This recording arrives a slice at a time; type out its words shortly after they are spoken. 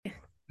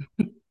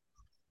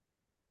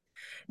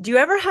Do you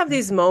ever have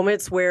these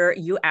moments where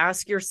you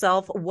ask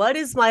yourself, what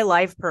is my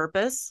life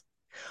purpose?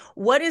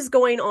 What is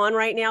going on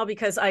right now?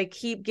 Because I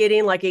keep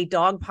getting like a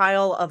dog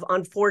pile of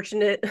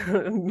unfortunate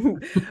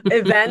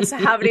events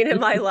happening in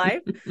my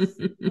life.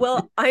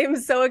 Well, I am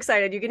so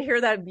excited. You can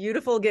hear that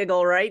beautiful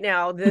giggle right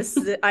now.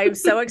 I'm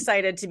so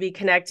excited to be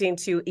connecting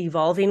to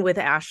Evolving with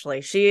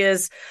Ashley. She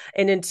is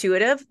an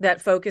intuitive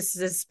that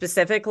focuses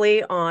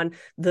specifically on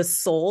the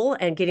soul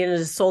and getting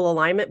into soul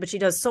alignment, but she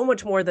does so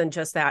much more than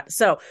just that.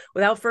 So,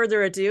 without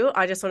further ado,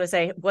 I just want to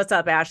say, what's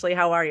up, Ashley?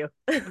 How are you?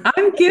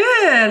 I'm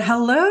good.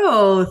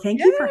 Hello.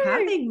 Thank you for Yay.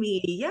 having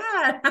me.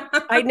 Yeah.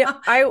 I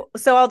know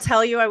so I'll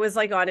tell you, I was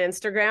like on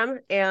Instagram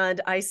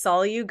and I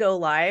saw you go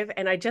live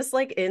and I just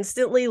like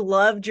instantly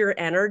loved your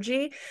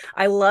energy.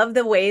 I love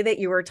the way that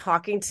you were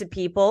talking to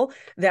people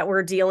that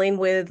were dealing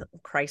with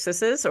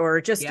crises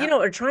or just, Yep.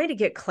 or trying to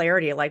get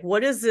clarity. Like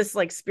what is this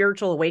like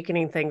spiritual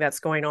awakening thing that's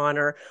going on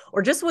or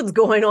just what's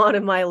going on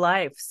in my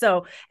life.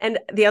 So, and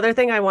the other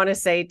thing I want to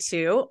say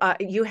too,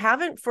 you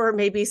haven't for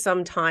maybe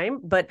some time,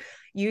 but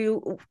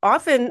you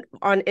often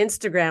on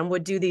Instagram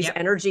would do these Yep.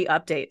 energy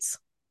updates,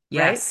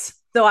 right? Yes.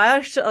 So I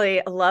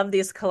actually love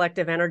these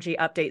collective energy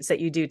updates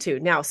that you do too.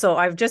 Now, so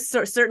I've just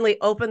certainly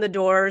opened the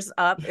doors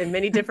up in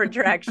many different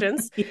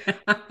directions. Yeah.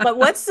 But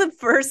what's the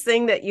first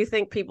thing that you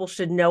think people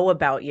should know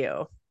about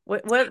you?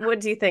 What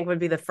do you think would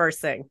be the first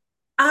thing?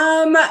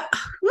 Um,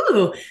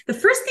 the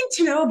first thing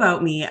to know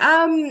about me,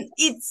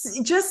 it's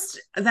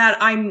just that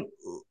I'm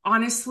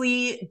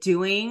honestly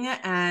doing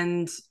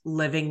and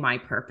living my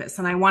purpose.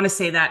 And I want to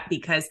say that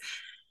because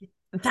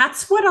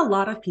that's what a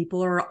lot of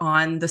people are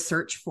on the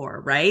search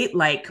for, right?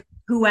 Like,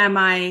 who am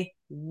I?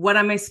 What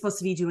am I supposed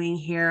to be doing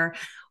here?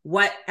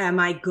 What am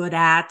I good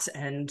at?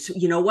 And,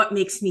 what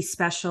makes me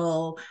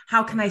special?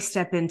 How can I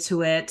step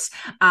into it?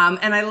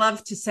 And I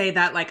love to say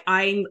that, like,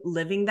 I'm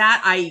living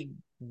that. I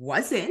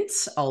wasn't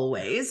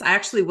always. I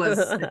actually was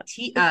a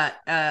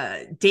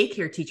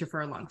daycare teacher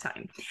for a long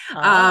time.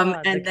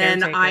 The And then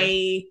caretaker.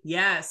 I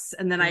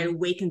Mhm.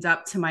 awakened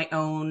up to my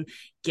own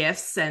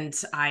gifts and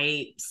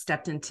I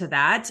stepped into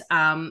that.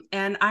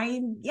 And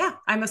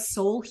I'm a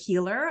soul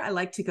healer. I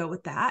like to go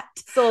with that.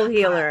 Soul Uh,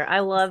 healer. I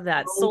love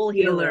that. Soul Soul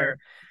healer. healer.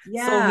 Soul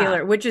Yeah.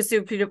 healer, which is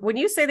super. When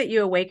you say that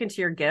you awaken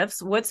to your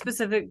gifts, what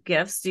specific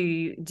gifts do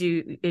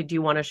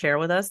you want to share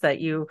with us that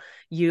you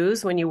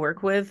use when you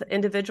work with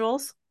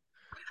individuals?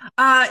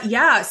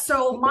 Yeah.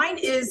 So mine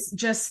is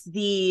just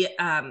the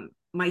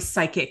my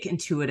psychic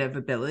intuitive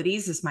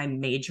abilities is my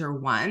major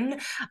one.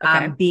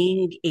 Okay.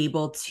 Being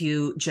able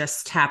to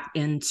just tap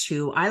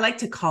into, I like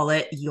to call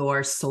it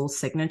your soul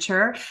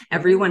signature.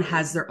 Everyone Ooh,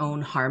 has their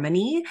own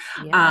harmony,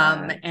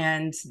 yeah.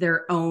 and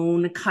their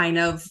own kind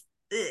of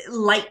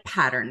light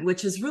pattern,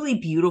 which is really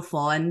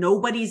beautiful, and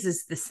nobody's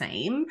is the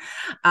same,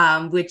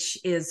 which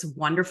is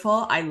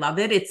wonderful. I love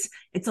it.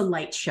 It's a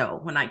light show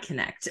when I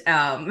connect.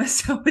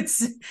 So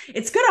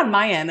it's good on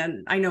my end,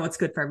 and I know it's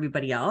good for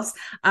everybody else.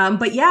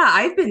 But yeah,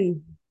 I've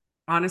been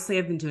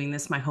doing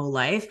this my whole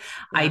life.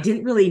 I Yeah.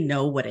 didn't really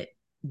know what it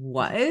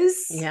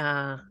was.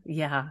 Yeah.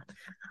 Yeah.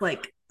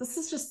 Like, this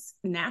is just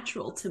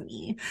natural to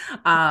me.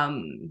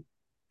 Um,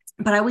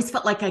 but I always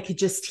felt like I could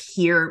just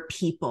hear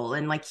people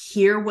and like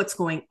hear what's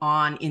going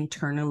on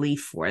internally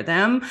for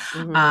them.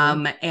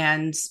 Hmm.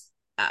 And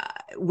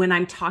when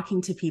I'm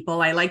talking to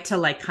people, I like to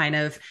like kind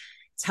of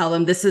tell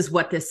them this is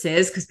what this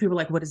is because people are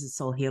like, what is a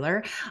soul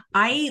healer?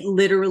 I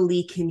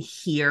literally can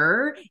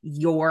hear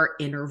your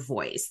inner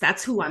voice.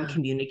 That's who I'm Yeah.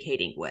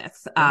 communicating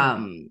with.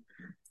 Yeah.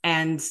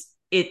 And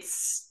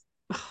it's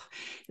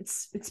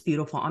it's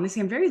beautiful.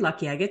 Honestly, I'm very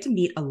lucky. I get to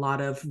meet a lot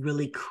of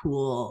really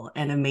cool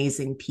and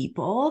amazing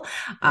people.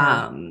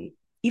 Yeah. Um,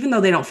 Even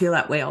though they don't feel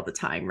that way all the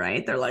time,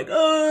 right? They're like,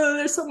 oh,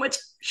 there's so much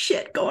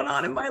shit going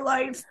on in my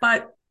life.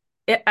 But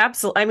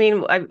Absolutely. I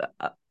mean,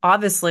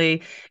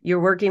 obviously, you're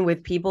working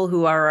with people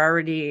who are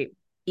already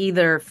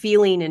either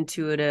feeling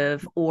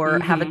intuitive or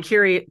have a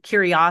mm-hmm.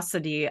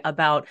 curiosity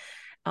about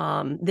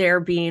there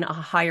being a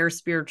higher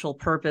spiritual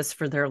purpose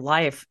for their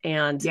life.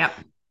 And, Yep.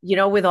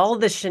 with all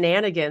the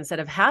shenanigans that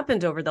have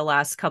happened over the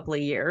last couple of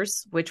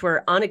years, which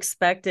were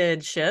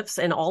unexpected shifts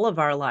in all of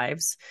our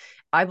lives,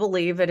 I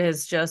believe it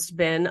has just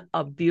been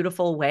a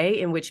beautiful way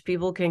in which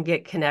people can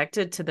get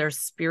connected to their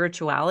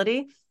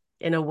spirituality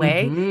in a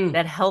way Mm-hmm.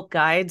 that help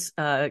guides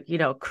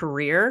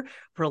career, Yep.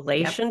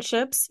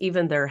 relationships,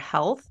 even their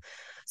health.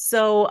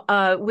 So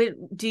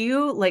do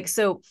you like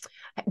so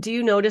do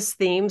you notice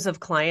themes of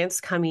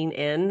clients coming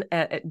in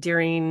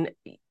during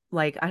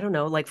like I don't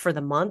know, like for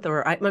the month,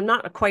 or I'm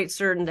not quite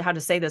certain how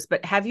to say this,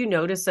 but have you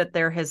noticed that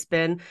there has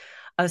been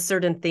a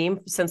certain theme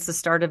since the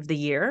start of the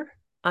year?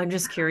 I'm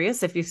just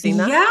curious if you've seen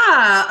that.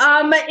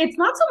 Yeah. It's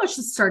not so much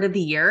the start of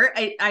the year.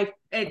 I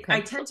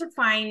Okay. tend to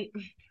find,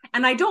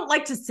 and I don't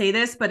like to say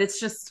this, but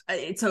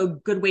it's a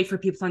good way for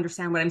people to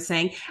understand what I'm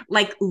saying,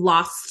 like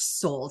lost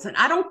souls. And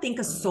I don't think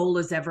a soul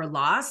is ever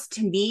lost.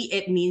 To me,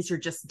 it means you're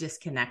just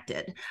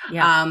disconnected,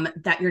 Yeah.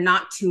 that you're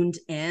not tuned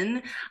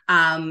in.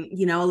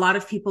 A lot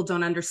of people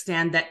don't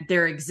understand that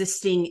they're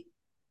existing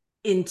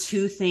in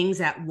two things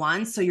at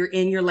once. So you're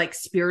in your like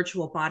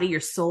spiritual body,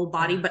 your soul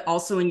body, but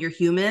also in your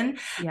human.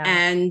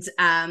 And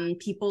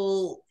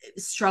people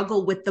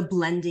struggle with the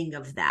blending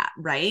of that,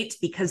 right?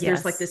 Because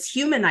there's like this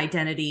human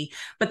identity,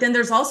 but then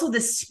there's also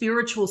this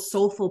spiritual,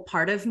 soulful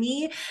part of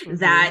me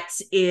that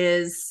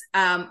is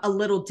a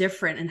little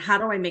different. And how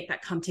do I make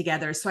that come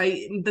together? So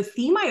the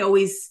theme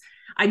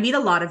I meet a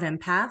lot of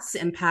empaths.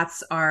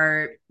 Empaths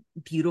are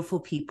beautiful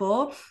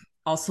people,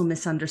 also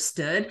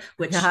misunderstood,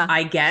 which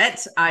I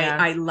get.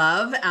 I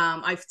love.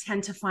 I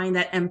tend to find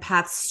that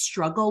empaths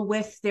struggle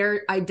with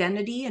their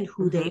identity and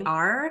who they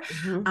are,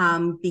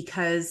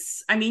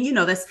 because I mean, you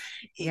know this.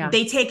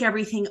 They take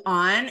everything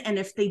on, and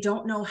if they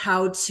don't know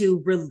how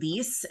to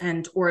release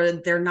or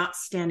they're not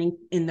standing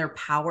in their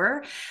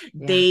power,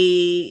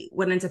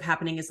 what ends up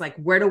happening is like,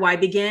 where do I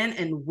begin,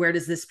 and where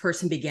does this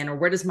person begin, or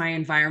where does my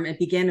environment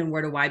begin, and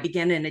where do I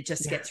begin, and it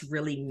just gets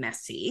really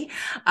messy.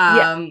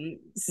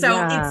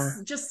 So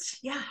it's just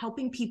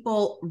helping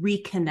people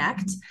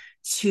reconnect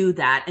to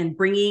that and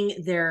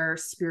bringing their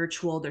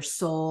spiritual, their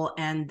soul,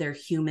 and their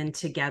human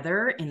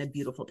together in a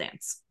beautiful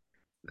dance.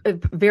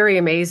 Very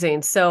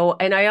amazing. So,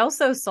 and I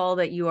also saw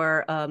that you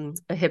are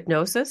a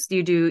hypnosis.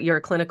 You're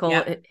a clinical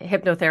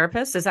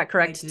hypnotherapist. Is that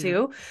correct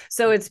too?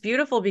 So it's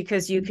beautiful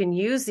because you can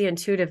use the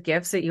intuitive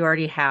gifts that you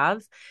already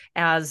have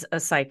as a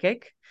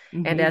psychic.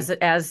 And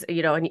as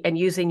you know, and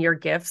using your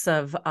gifts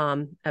of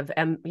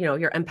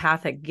your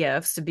empathic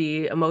gifts to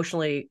be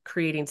emotionally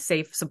creating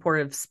safe,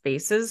 supportive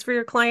spaces for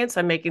your clients.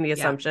 I'm making the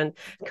assumption.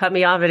 Cut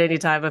me off at any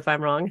time if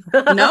I'm wrong. No,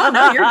 you're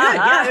good.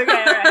 Yeah.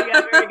 Okay. All right.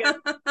 Yeah, very good.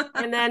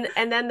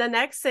 And then the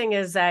next thing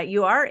is that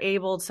you are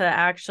able to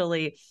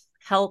actually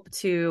help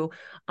to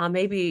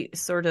maybe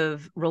sort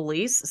of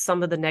release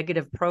some of the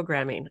negative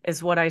programming,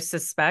 is what I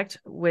suspect,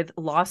 with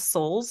lost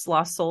souls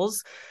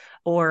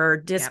or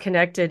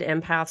disconnected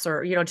empaths,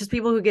 or, you know, just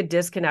people who get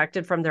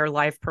disconnected from their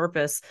life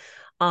purpose.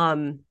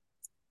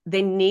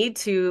 They need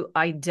to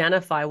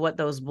identify what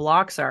those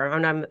blocks are.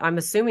 And I'm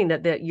assuming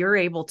that you're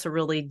able to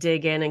really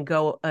dig in and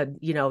go,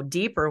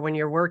 deeper when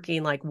you're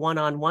working like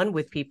one-on-one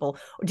with people.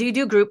 Do you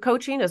do group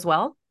coaching as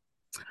well?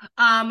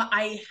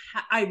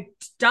 I've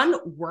done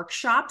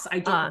workshops. I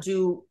don't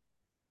do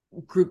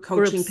group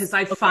coaching because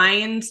I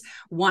find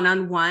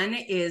one-on-one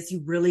is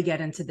you really get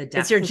into the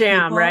depth. It's your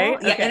jam, people.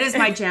 Right? Yeah, it is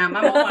my jam.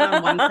 I'm a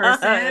one-on-one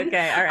person.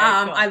 Okay, all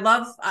right. Cool.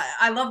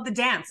 I love the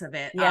dance of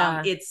it.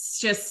 Yeah. It's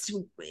just,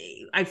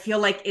 I feel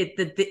like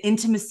the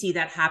intimacy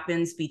that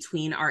happens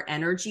between our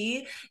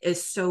energy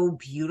is so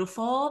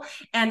beautiful,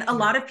 and a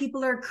lot of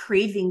people are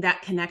craving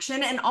that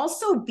connection, and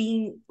also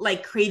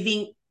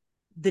craving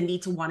the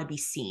need to want to be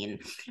seen,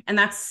 and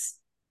that's,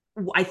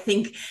 I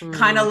think,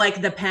 kind of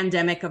like the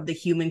pandemic of the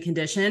human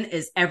condition,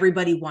 is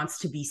everybody wants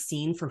to be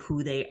seen for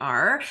who they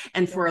are.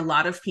 And for a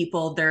lot of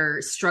people,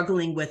 they're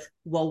struggling with,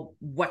 well,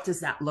 what does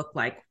that look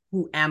like?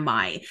 Who am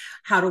I?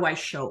 How do I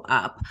show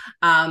up?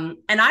 And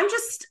I'm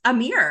just a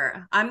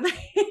mirror. I'm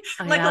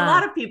like a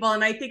lot of people.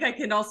 And I think I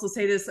can also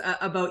say this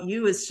about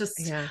you, is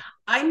just,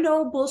 I'm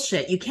no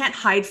bullshit. You can't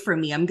hide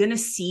from me. I'm going to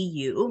see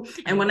you.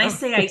 And when I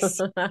say I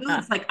see you,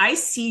 it's like, I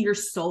see your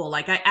soul.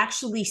 Like, I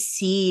actually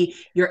see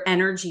your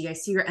energy. I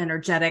see your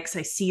energetics.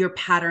 I see your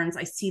patterns.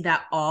 I see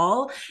that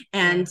all.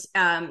 And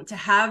to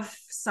have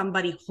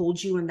somebody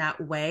hold you in that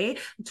way,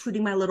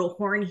 tooting my little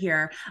horn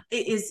here,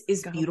 is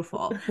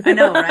beautiful. I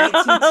know, right?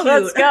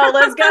 Let's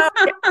go.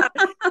 Yeah,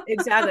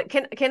 exactly.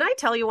 Can I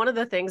tell you one of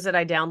the things that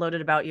I downloaded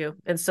about you?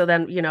 And so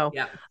then,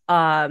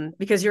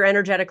 because you're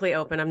energetically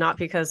open, I'm not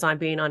because I'm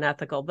being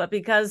unethical, but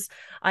because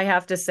I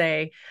have to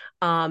say,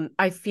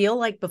 I feel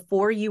like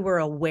before you were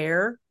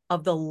aware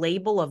of the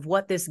label of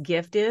what this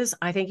gift is,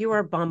 I think you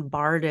are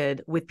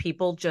bombarded with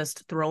people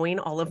just throwing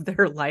all of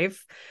their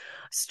life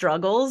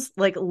struggles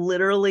like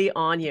literally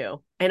on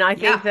you. And I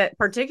think that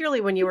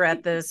particularly when you were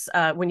at this,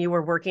 when you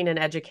were working in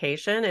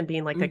education and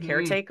being like the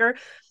caretaker,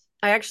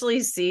 I actually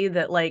see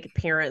that like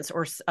parents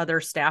or other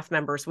staff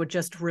members would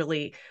just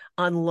really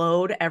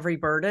unload every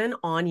burden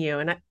on you.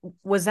 And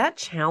was that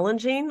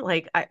challenging?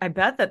 Like, I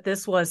bet that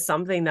this was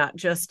something that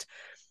just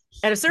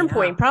at a certain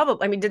point,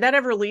 probably, I mean, did that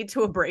ever lead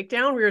to a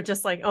breakdown? We were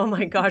just like, oh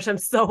my gosh, I'm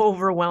so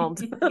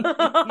overwhelmed. You know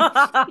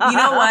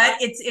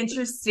what? It's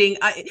interesting.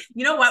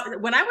 You know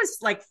what? When I was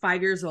like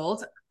 5 years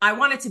old, I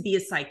wanted to be a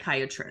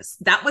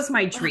psychiatrist. That was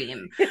my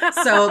dream. So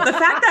the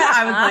fact that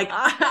I was like,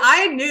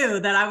 I knew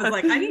that I was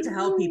like, I need to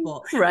help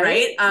people.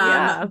 Right.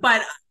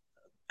 But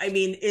I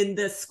mean, in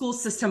the school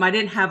system, I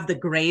didn't have the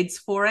grades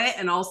for it.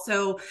 And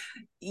also,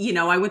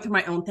 I went through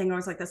my own thing. I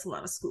was like, that's a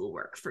lot of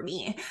schoolwork for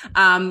me.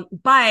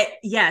 But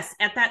yes,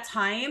 at that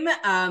time,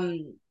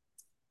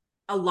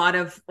 a lot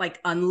of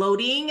like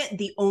unloading.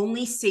 The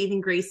only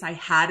saving grace I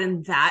had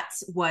in that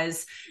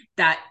was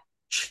that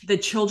the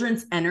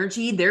children's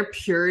energy, their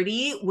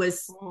purity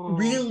was Oh.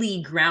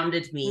 really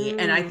grounded me.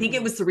 And I think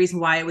it Mm. was the reason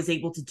why I was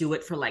able to do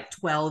it for like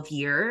 12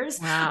 years.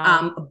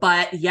 Wow.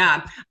 But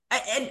yeah,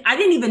 I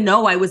didn't even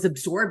know I was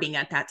absorbing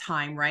at that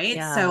time, right?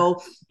 Yeah.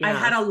 So I Yeah.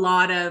 had a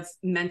lot of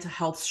mental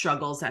health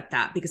struggles at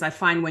that, because I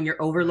find when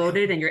you're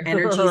overloaded and your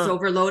energy is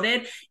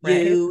overloaded,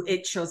 Right.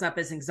 it shows up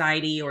as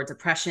anxiety or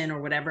depression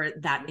or whatever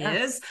that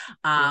Yeah. is.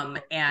 Yeah.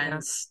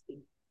 And Yeah.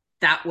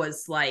 that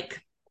was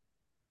like,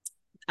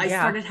 I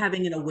Yeah. started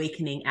having an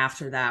awakening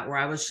after that, where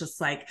I was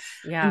just like,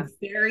 Yeah.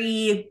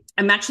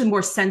 I'm actually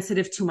more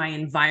sensitive to my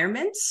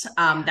environment.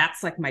 Yeah.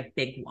 That's like my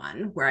big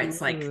one, where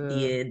it's like Ooh,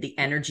 the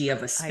energy of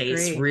a I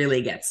space agree.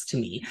 really gets to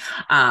me.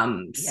 Yeah.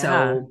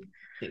 So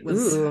it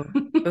was, Ooh.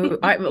 Ooh.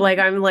 I'm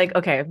like,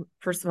 okay,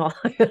 first of all,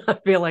 I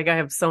feel like I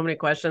have so many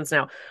questions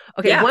now.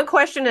 Okay, yeah. one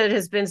question that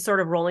has been sort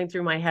of rolling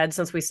through my head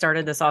since we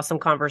started this awesome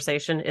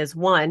conversation is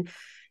one,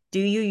 do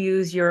you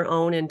use your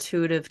own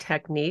intuitive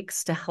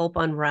techniques to help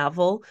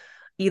unravel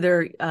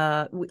either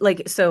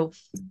like so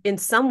in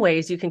some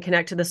ways you can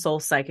connect to the soul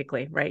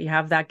psychically, right? You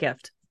have that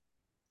gift.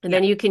 And Yeah.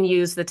 then you can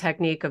use the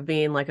technique of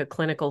being like a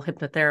clinical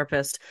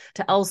hypnotherapist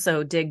to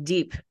also dig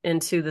deep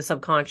into the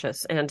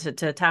subconscious and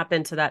to tap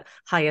into that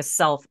highest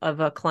self of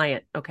a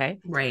client. Okay.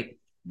 Right.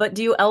 But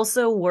do you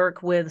also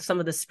work with some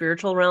of the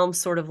spiritual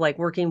realms, sort of like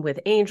working with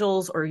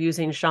angels or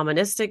using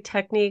shamanistic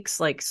techniques?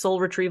 Like soul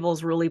retrieval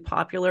is really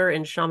popular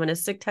in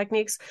shamanistic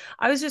techniques.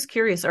 I was just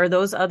curious, are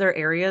those other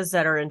areas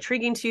that are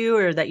intriguing to you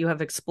or that you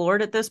have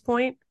explored at this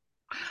point?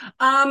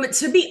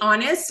 To be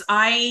honest,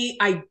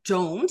 I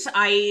don't.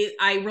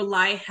 I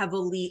rely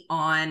heavily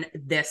on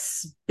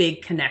this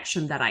big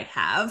connection that I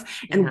have.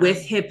 And Yeah.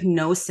 with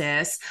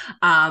hypnosis,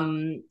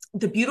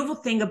 the beautiful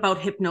thing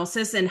about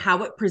hypnosis and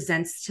how it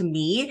presents to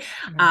me,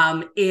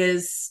 Yeah.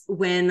 is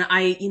when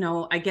I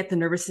get the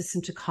nervous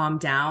system to calm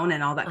down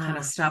and all that kind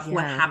of stuff.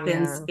 What Yeah.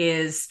 happens Yeah.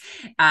 is,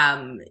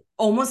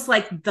 almost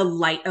like the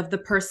light of the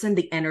person,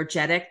 the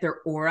energetic,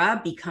 their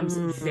aura becomes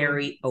Mm,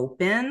 very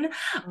open,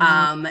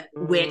 mm,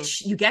 mm.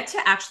 which you get to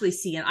actually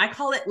see. And I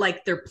call it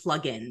like their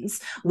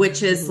plugins,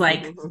 which is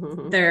like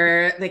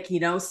they're like,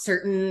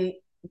 certain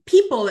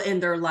people in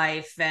their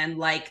life and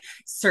like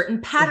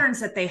certain patterns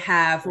that they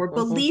have or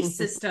belief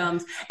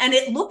systems. And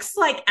it looks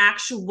like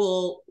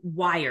actual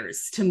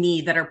wires to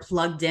me that are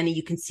plugged in, and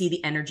you can see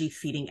the energy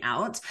feeding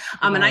out.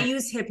 And I Wow.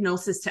 use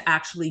hypnosis to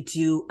actually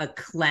do a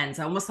cleanse,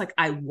 almost like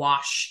I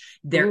wash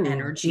their Ooh,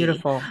 energy.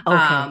 beautiful.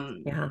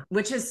 Okay. Yeah.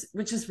 Which is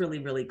really,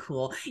 really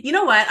cool. You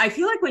know what? I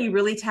feel like when you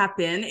really tap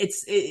in,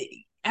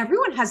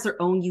 everyone has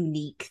their own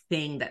unique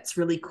thing that's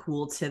really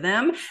cool to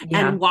them.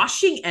 Yeah. And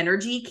washing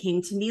energy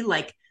came to me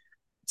like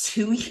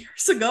 2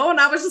 years ago, and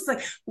I was just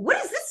like, what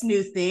is this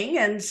new thing?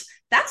 And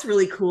that's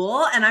really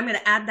cool, and I'm going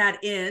to add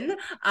that in.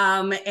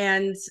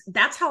 And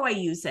that's how I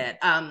use it.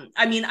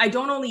 I mean, I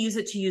don't only use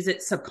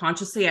it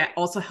subconsciously. I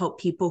also help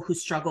people who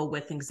struggle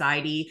with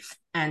anxiety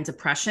and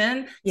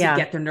depression to Yeah.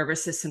 get their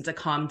nervous system to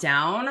calm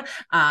down.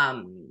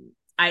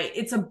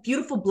 It's a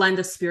beautiful blend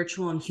of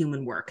spiritual and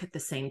human work at the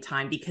same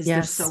time, because they're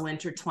Yes. so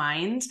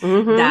intertwined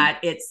Mm-hmm. that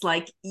it's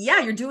like, yeah,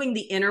 you're doing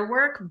the inner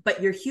work,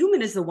 but your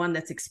human is the one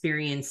that's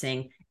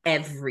experiencing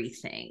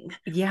everything.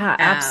 Yeah,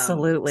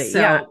 absolutely. Yeah, So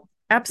you got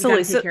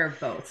absolutely. to take So, care of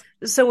both.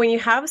 so when you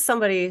have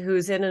somebody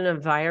who's in an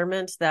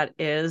environment that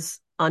is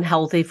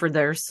unhealthy for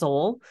their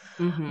soul,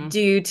 Mm-hmm.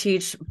 do you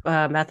teach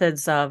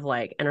methods of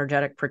like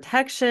energetic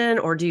protection,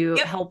 or do you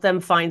Yep. help them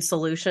find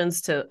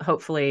solutions to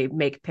hopefully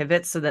make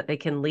pivots so that they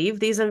can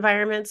leave these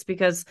environments?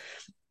 Because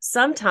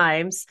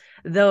sometimes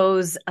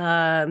those,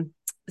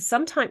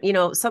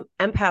 sometimes, some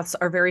empaths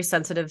are very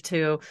sensitive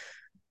to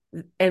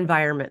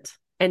environment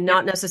and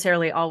not Yep.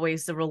 necessarily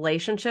always the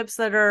relationships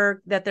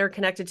that they're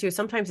connected to.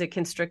 Sometimes it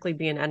can strictly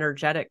be an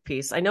energetic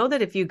piece. I know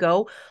that if you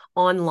go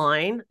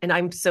online, and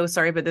I'm so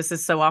sorry, but this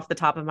is so off the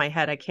top of my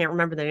head, I can't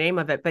remember the name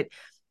of it, but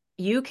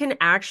you can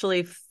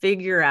actually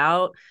figure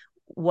out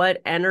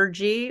what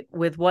energy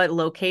with what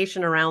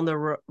location around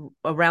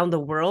the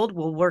world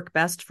will work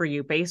best for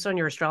you based on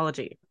your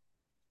astrology.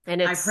 And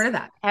I've heard of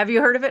that. have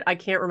you heard of it? I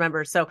can't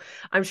remember. So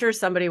I'm sure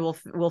somebody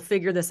will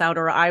figure this out,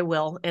 or I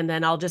will, and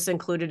then I'll just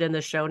include it in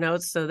the show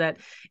notes so that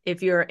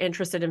if you're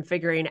interested in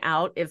figuring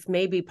out if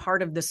maybe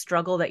part of the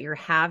struggle that you're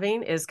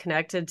having is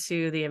connected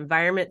to the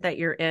environment that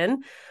you're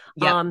in,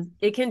 Yep.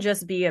 it can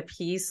just be a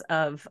piece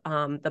of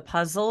the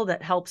puzzle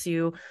that helps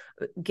you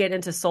get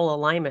into soul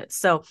alignment.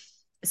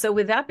 So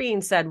with that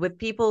being said, with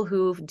people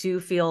who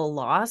do feel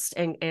lost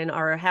and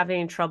are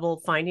having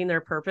trouble finding their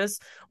purpose,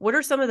 what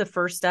are some of the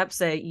first steps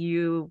that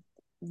you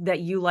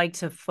like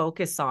to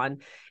focus on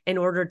in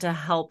order to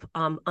help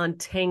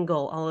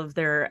untangle all of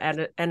their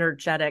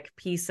energetic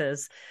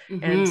pieces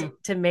and Mm-hmm.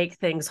 to make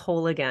things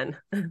whole again?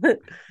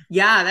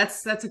 Yeah,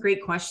 that's a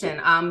great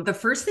question. The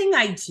first thing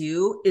I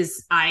do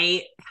is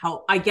I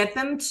get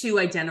them to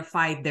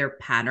identify their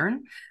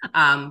pattern,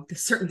 the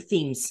certain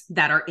themes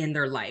that are in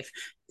their life.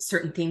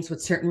 certain things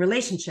with certain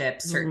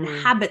relationships, certain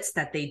Mm. habits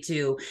that they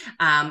do.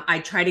 I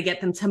try to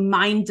get them to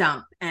mind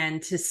dump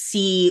and to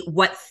see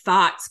what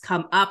thoughts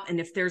come up and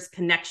if there's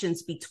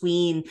connections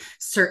between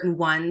certain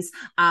ones,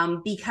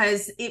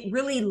 because it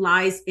really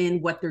lies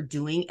in what they're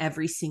doing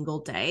every single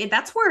day.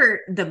 That's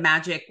where the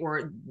magic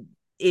or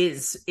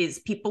is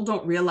people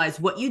don't realize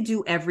what you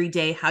do every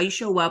day, how you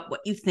show up,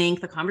 what you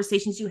think, the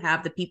conversations you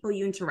have, the people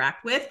you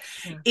interact with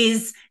Yeah.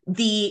 is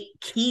the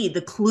key,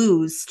 the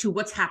clues to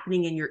what's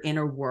happening in your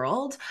inner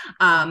world.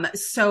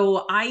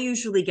 So I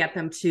usually get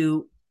them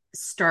to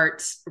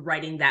start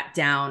writing that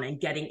down and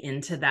getting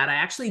into that. I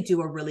actually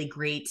do a really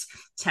great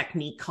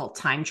technique called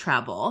time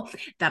travel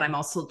that I'm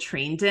also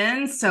trained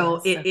in. So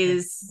Yes,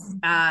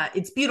 okay.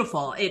 it's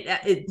beautiful.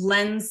 It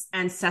blends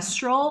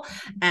ancestral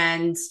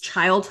and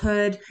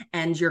childhood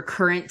and your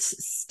current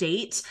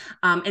state.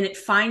 And it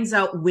finds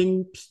out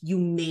when you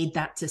made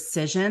that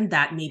decision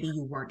that maybe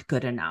you weren't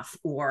good enough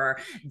or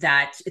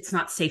that it's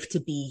not safe to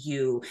be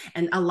you.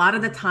 And a lot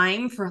of the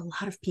time for a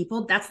lot of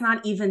people, that's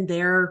not even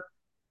their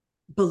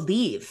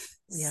belief.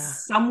 Yeah.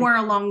 Somewhere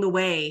along the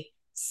way,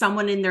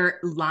 someone in their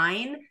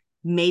line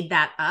made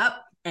that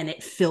up and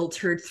it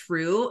filtered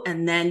through,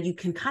 and then you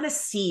can kind of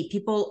see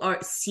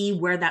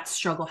where that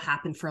struggle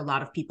happened for a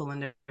lot of people in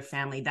their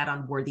family, that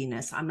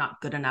unworthiness. I'm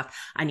not good enough,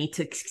 I need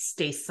to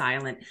stay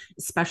silent,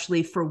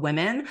 especially for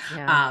women.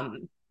 Yeah.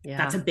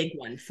 That's a Yeah. big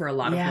one for a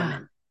lot of Yeah.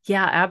 women.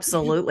 Yeah,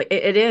 absolutely.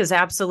 It is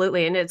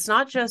absolutely. And it's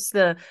not just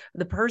the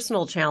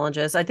personal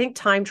challenges. I think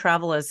time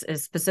travel is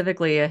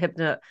specifically a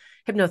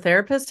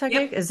hypnotherapist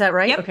technique. Yep. Is that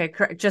right? Yep. Okay,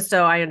 correct. Just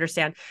so I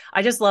understand.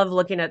 I just love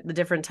looking at the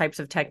different types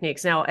of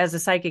techniques. Now, as a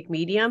psychic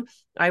medium,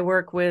 I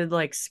work with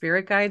like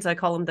spirit guides. I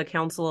call them the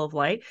Council of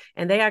Light,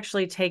 and they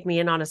actually take me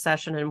in on a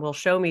session and will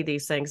show me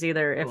these things,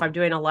 either if I'm Cool.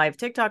 doing a live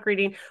TikTok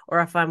reading or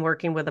if I'm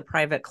working with a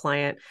private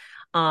client.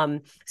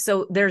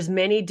 So there's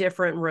many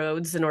different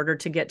roads in order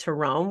to get to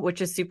Rome,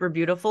 which is super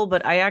beautiful.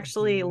 But I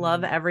actually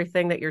love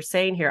everything that you're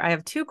saying here. I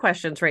have two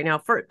questions right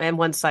now and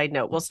one side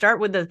note. We'll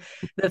start with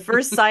the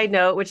first side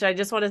note, which I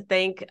just want to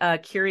thank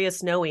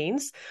Curious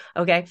Knowings.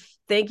 Okay.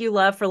 Thank you,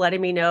 love, for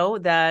letting me know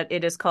that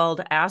it is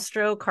called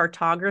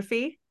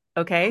astrocartography.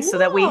 Okay, so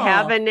that we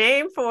have a Cool.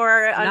 name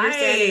for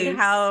understanding Nice.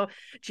 how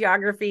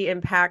geography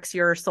impacts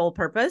your soul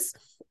purpose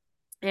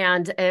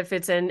and if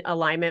it's in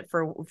alignment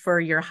for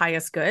your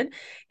highest good.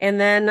 And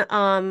then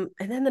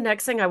the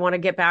next thing I want to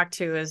get back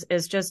to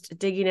is just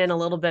digging in a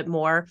little bit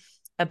more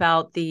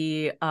about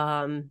the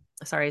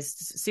sorry,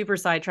 super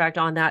sidetracked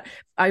on that.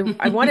 I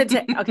wanted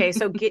to okay,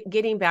 so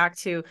getting back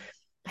to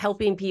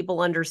helping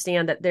people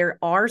understand that there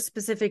are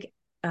specific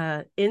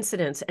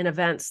incidents and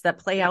events that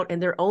play Yep. out in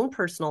their own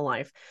personal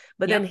life.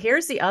 But then Yep.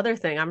 here's the other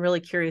thing I'm really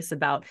curious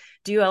about.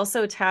 Do you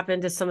also tap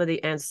into some of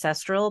the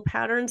ancestral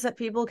patterns that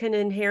people can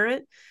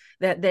inherit,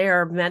 that they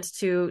are meant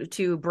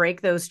to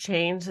break those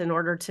chains in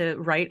order to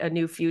write a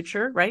new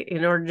future, right?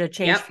 In order to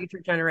change Yep. future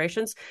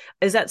generations?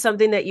 Is that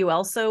something that you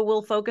also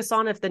will focus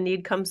on if the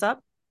need comes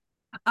up?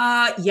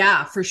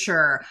 Yeah, for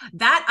sure.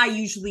 That I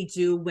usually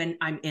do when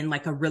I'm in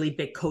like a really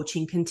big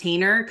coaching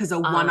container, because a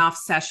Uh, one-off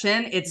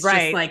session, it's just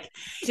right. like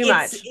Too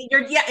much.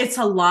 yeah, it's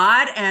a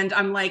lot. And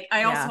I'm like,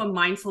 I also Yeah. am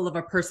mindful of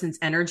a person's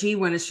energy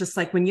when it's just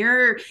like when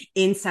you're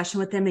in session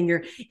with them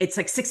and it's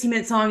like 60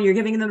 minutes long, you're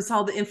giving them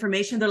all the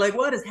information. They're like,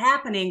 what is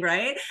happening?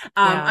 Right.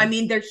 I Yeah.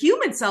 mean, their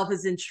human self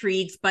is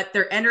intrigued, but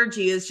their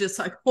energy is just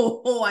like,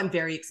 oh, I'm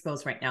very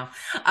exposed right now.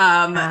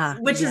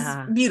 Which is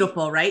Yeah.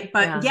 beautiful, right?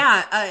 But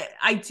Yeah. yeah,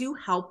 I do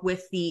help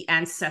with the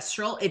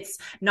ancestral. It's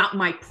not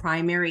my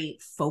primary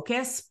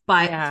focus,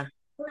 but Yeah.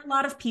 for a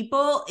lot of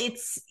people,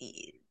 it's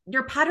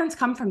your patterns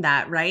come from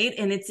that, right?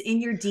 And it's in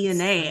your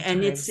DNA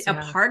and it's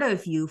Sometimes. a Yeah. part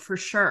of you for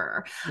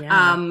sure.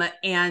 Yeah.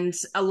 And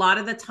a lot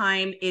of the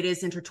time it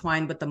is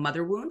intertwined with the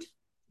mother wound.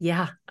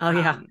 Yeah. Oh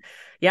yeah. Um,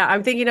 Yeah.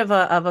 I'm thinking of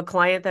a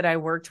client that I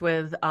worked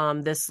with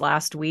this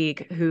last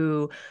week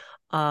who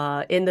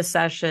in the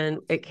session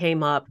it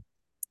came up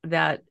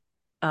that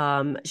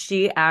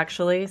she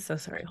actually, so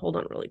sorry, hold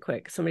on really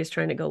quick. Somebody's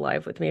trying to go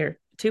live with me, or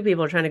two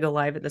people are trying to go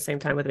live at the same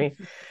time with me.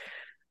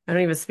 I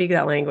don't even speak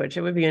that language.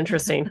 It would be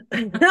interesting.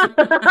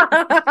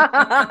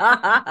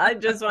 I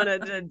just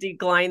wanted to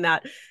decline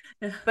that.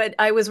 But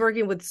I was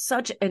working with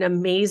such an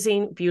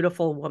amazing,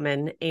 beautiful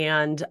woman,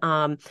 and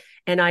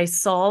I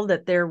saw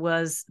that there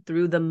was,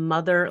 through the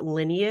mother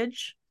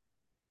lineage,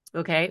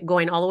 okay,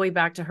 going all the way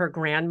back to her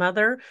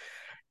grandmother.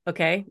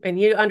 Okay. And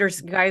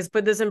guys,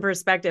 put this in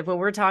perspective. When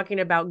we're talking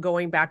about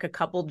going back a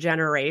couple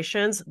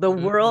generations, the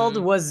world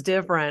mhm. was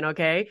different.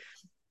 Okay.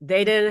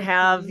 They didn't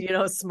have,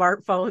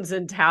 smartphones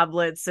and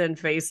tablets and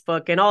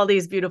Facebook and all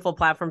these beautiful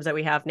platforms that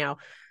we have now.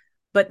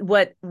 But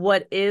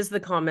what is the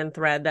common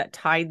thread that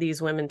tied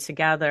these women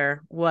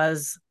together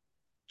was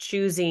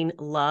choosing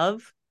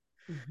love.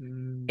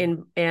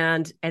 Mhm.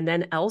 And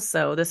then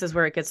also, this is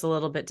where it gets a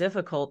little bit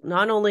difficult.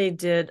 Not only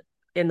did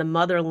in the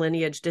mother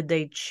lineage did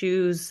they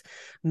choose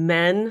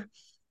men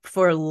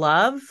for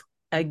love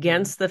Mhm.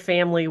 against the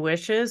family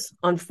wishes.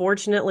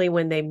 Unfortunately,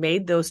 when they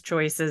made those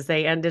choices,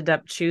 they ended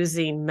up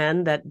choosing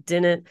men that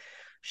didn't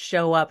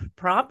show up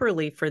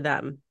properly for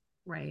them.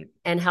 Right.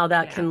 And how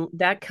that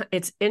Yeah.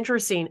 it's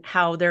interesting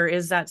how there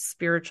is that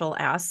spiritual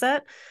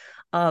asset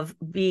of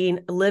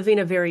living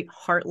a very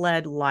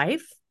heart-led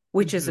life,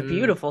 which is a Hmm.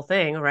 beautiful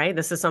thing, right?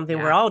 This is something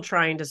we're Yeah. all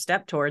trying to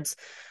step towards,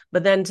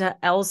 but then to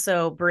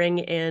also bring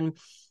in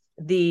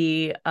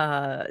the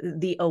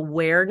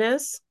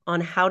awareness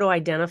on how to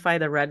identify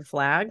the red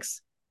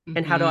flags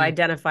and how to Hmm.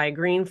 identify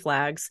green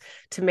flags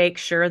to make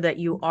sure that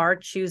you are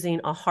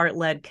choosing a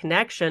heart-led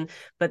connection,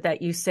 but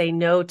that you say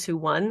no to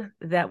one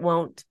that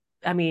won't,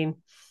 I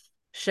mean,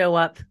 show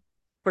up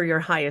for your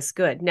highest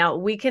good. Now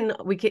we can,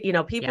 people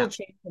Yeah.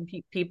 change and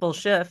people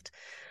shift.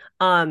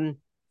 Um,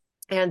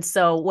 and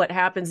so what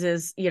happens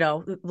is,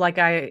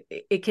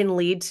 it can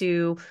lead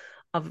to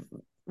a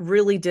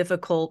really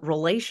difficult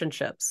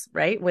relationships,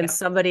 right? When Yeah.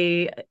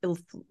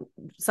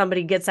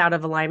 somebody gets out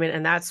of alignment,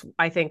 and that's,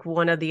 I think,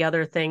 one of the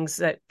other things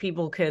that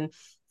people can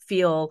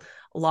feel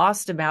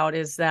lost about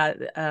is that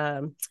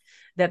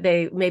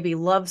they maybe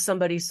love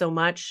somebody so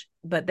much,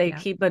 but they Yeah.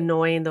 keep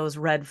annoying those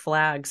red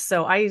flags.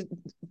 So I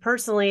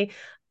personally,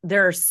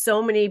 there are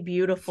so many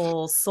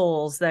beautiful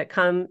souls that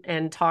come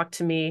and talk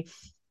to me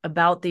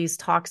about these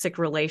toxic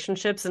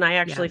relationships. And I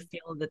Yeah. actually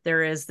feel that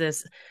there is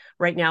this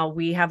right now,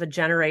 we have a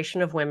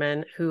generation of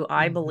women who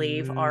I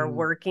believe are Hmm.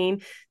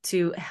 working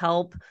to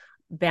help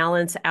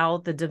balance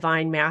out the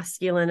divine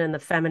masculine and the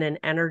feminine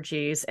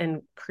energies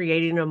and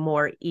creating a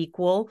more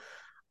equal,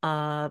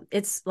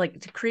 it's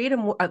like to create a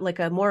more like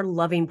a more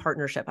loving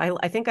partnership.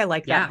 I think I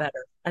like that Yeah.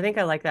 better. I think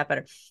I like that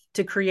better,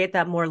 to create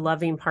that more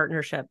loving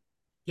partnership.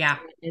 Yeah.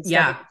 It's stepping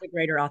Yeah. into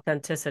greater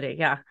authenticity.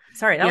 Yeah.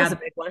 Sorry, that was a Yeah.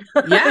 big one. I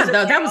was Yeah, just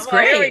like, that was oh,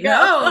 here we great. go.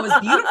 No, it was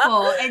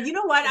beautiful. And you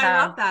know what? I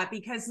Yeah. love that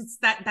because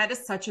that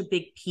is such a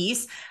big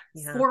piece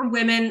Yeah. for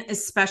women,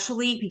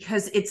 especially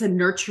because it's a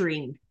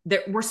nurturing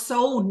that we're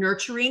so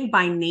nurturing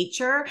by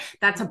nature.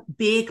 That's a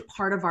big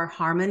part of our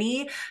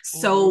harmony.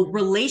 So Mhm.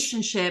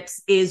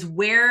 relationships is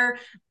where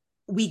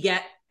we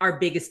get our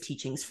biggest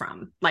teachings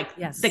from, like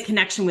the Yes.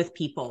 connection with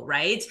people,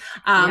 right?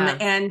 Yeah.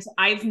 And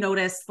I've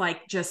noticed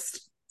like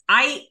just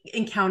I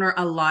encounter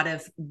a lot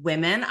of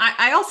women.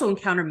 I also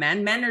encounter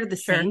men. Men are the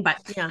Sure. same, but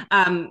Yeah.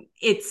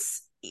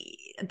 it's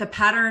the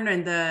pattern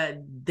and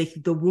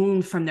the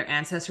wound from their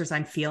ancestors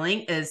I'm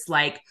feeling is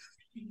like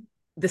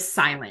the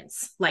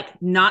silence,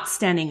 like not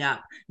standing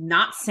up,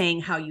 not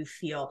saying how you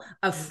feel,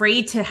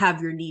 afraid to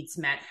have your needs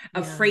met,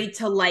 Yeah. afraid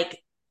to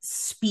like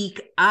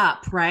speak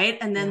up, right?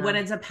 And then what Yeah.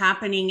 ends up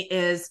happening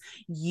is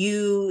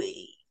you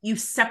you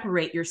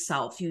separate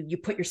yourself. You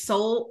put your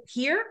soul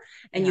here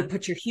and you Yeah.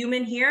 put your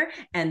human here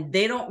and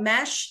they don't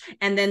mesh.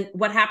 And then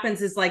what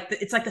happens is like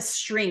it's like a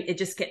string. It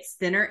just gets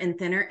thinner and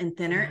thinner and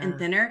thinner and Yeah.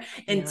 thinner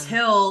Yeah.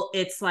 until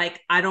it's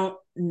like I don't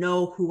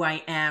know who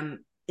I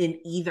am in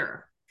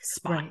either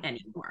spot Right.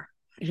 anymore.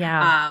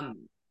 Yeah.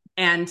 um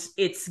and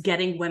it's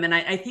getting women.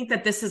 I think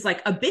that this is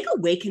like a big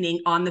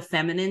awakening on the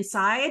feminine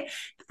side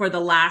for the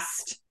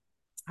last,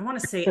 I want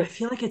to say, I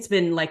feel like it's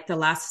been like the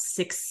last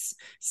 6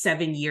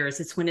 7 years.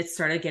 It's when it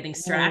started getting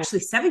started. Oh. Actually,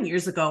 7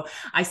 years ago,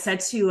 I said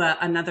to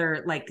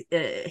another like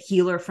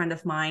healer friend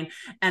of mine,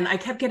 and I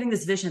kept getting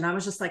this vision. I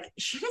was just like,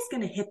 shit is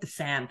going to hit the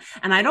fan.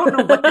 And I don't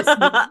know what this means.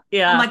 I'm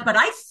Yeah. like, but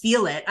I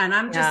feel it. And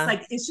I'm just Yeah.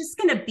 like, it's just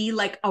going to be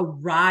like a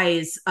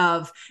rise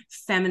of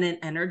feminine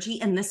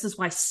energy. And this is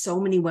why so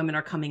many women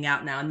are coming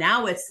out now.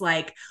 Now it's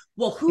like,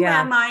 well, who Yeah.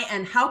 am I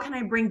and how can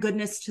I bring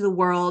goodness to the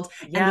world?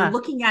 And they're Yeah.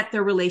 looking at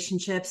their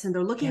relationships and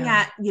they're looking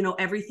Yeah. at,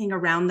 everything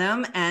around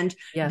them and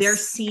they're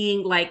Yes.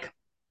 seeing like,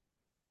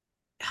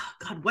 oh,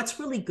 God, what's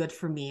really good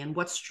for me and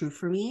what's true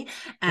for me,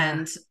 Yeah.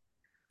 and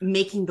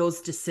making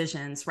those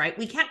decisions, right?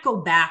 We can't go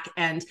back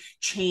and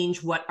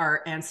change what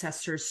our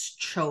ancestors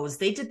chose.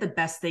 They did the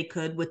best they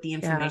could with the Yeah.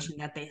 information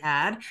that they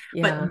had.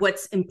 But Yeah.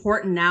 what's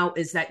important now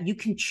is that you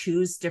can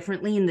choose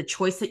differently, and the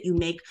choice that you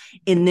make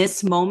in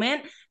this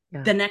moment,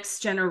 Yeah. the next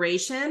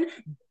generation,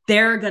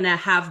 they're going to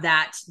have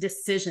that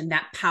decision,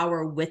 that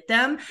power with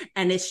them,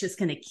 and it's just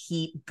going to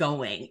keep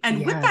going. And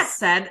with that Yes.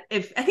 said,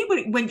 if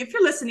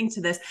you're listening to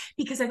this,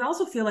 because I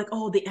also feel like,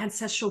 oh, the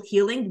ancestral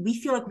healing, we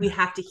feel like we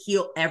have to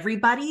heal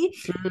everybody.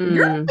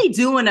 You're Mm. only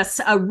doing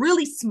a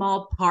really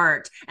small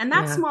part, and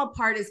that Yeah. small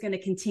part is going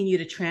to continue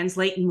to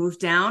translate and move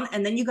down,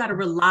 and then you got to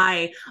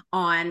rely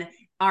on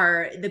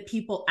the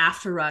people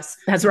after us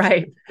That's to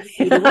right.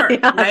 do the work,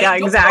 Yeah, yeah, right?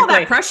 Don't put all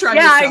that exactly. pressure on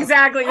Yeah, yourself.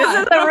 exactly. This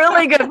is Yeah. a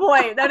really good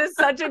point. That is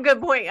such a good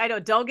point. I know.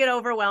 Don't get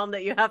overwhelmed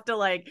that you have to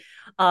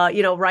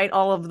right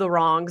all of the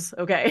wrongs.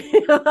 Okay.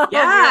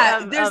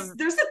 Yeah, Of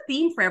there's a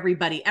theme for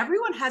everybody.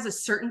 Everyone has a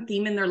certain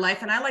theme in their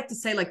life, and I like to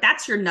say like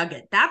that's your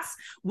nugget. That's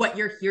what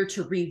you're here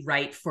to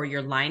rewrite for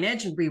your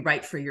lineage and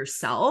rewrite for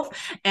yourself.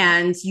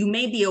 And you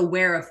may be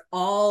aware of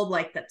all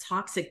like the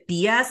toxic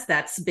BS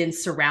that's been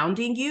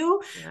surrounding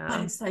you, but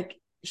yeah. it's like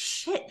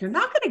shit, you're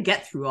not going to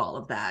get through all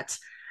of that.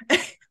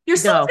 Your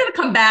soul's No. going to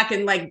come back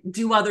and like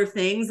do other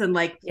things and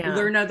like Yeah.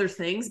 learn other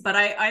things. But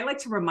I like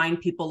to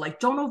remind people like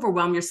don't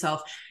overwhelm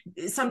yourself.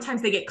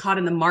 Sometimes they get caught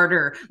in the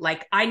martyr,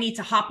 like I need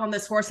to hop on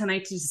this horse and I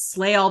need to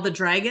slay all the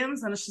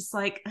dragons, and it's just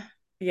like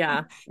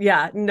Yeah.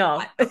 Yeah.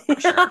 No.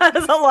 pressure.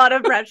 There's a lot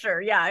of pressure.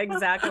 Yeah,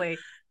 exactly.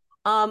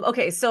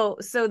 Okay, so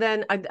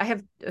then I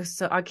have,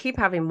 so I keep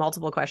having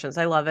multiple questions.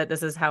 I love it.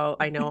 This is how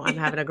I know I'm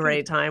having a Good.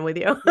 great time with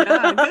you.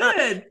 Yeah,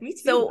 good. Me too.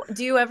 So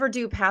do you ever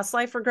do past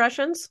life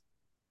regressions?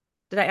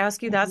 Did I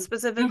ask you that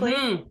specifically?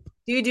 Mm-hmm.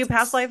 Do you do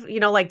past life,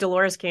 like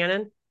Dolores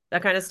Cannon,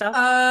 that kind of stuff?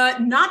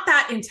 Not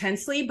that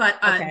intensely, but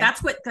Okay,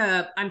 that's what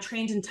I'm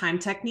trained in time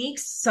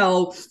techniques.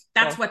 So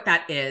that's cool. what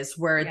that is,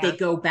 where they Yeah.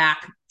 go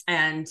back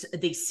and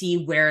they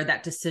see where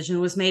that decision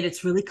was made.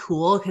 It's really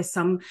cool because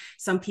some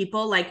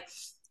people like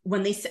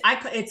when they see,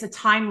 it's a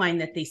timeline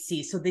that they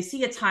see. So they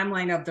see a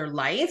timeline of their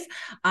life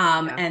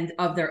Yeah. and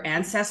of their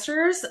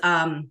ancestors.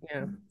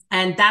 Yeah.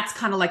 And that's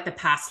kind of like the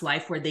past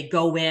life where they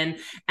go in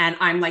and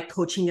I'm like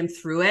coaching them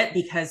through it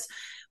because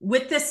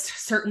with this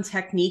certain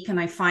technique, and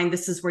I find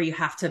this is where you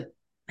have to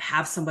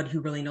have somebody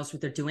who really knows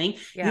what they're doing. You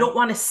Yeah. don't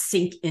want to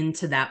sink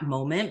into that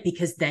moment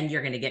because then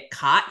you're going to get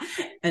caught.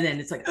 And then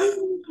it's like,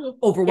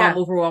 overwhelm, Yeah.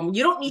 overwhelm.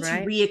 You don't need to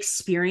Right.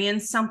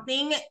 re-experience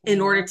something in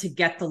order Mhm. to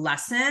get the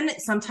lesson.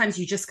 Sometimes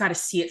you just got to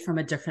see it from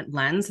a different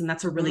lens. And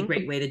that's a really Mhm.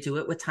 great way to do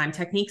it with time Right.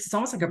 techniques. It's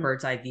almost like a Mhm.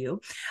 bird's eye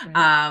view.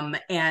 Right.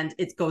 And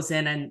it goes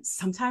in and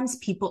sometimes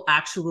people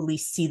actually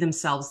see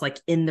themselves like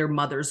in their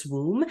mother's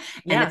womb and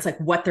Yeah. it's like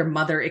what their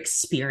mother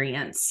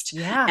experienced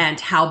Yeah. and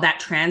how that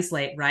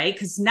translate, right?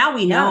 Because now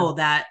we Yeah. know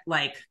that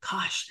like,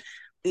 gosh,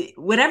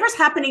 whatever's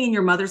happening in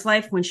your mother's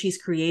life when she's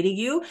creating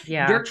you,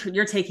 Yeah.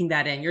 you're taking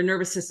that in. Your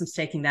nervous system's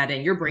taking that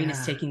in. Your brain is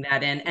Yeah. taking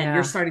that in, and you're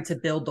Yeah. starting to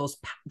build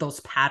those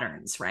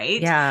patterns, right?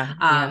 Yeah.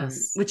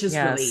 Yes. Which is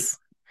really Yes.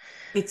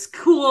 it's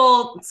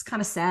cool. It's kind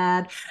of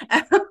sad.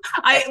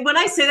 I when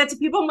I say that to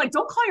people, I'm like,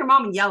 don't call your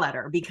mom and yell at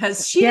her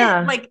because she didn't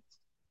Yeah. like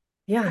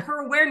Yeah. her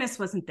awareness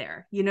wasn't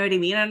there. You know what I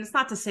mean? And it's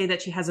not to say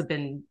that she hasn't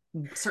been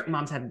certain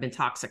moms haven't been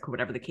toxic or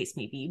whatever the case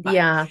may be, but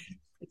Yeah.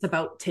 it's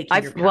about taking I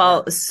your power.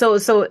 well, so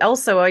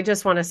also I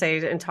just want to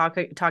say and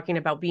talking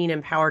about being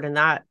empowered in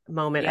that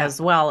moment Yeah.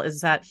 as well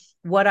is that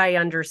what I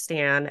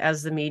understand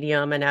as the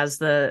medium and as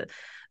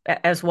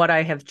what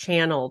I have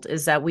channeled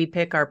is that we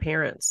pick our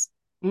parents,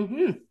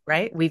 Mm-hmm.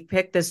 right? We've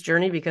picked this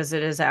journey because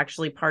it is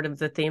actually part of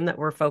the theme that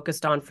we're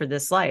focused on for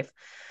this life.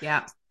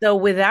 Yeah. So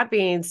with that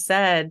being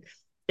said,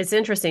 it's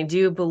interesting. Do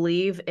you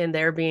believe in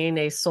there being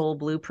a soul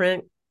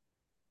blueprint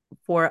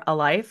for a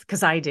life?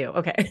 Because I do.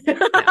 Okay.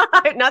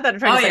 Yeah. Not that I'm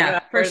trying Oh to set you yeah,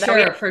 up for or that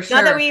we sure, for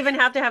not that sure. we even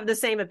have to have the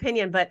same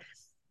opinion, but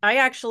I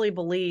actually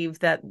believe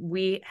that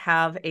we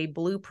have a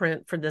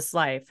blueprint for this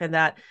life and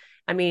that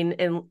I mean,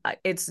 and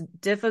it's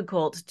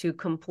difficult to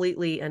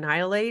completely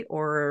annihilate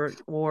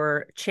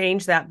or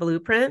change that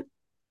blueprint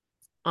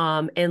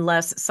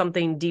unless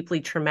something deeply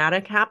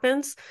traumatic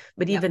happens.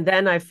 But Yep. even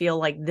then, I feel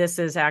like this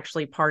is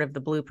actually part of the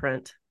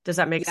blueprint. Does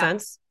that make Yeah.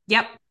 sense?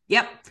 Yep.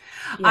 Yep.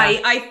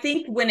 Yeah. I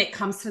think when it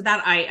comes to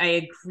that, I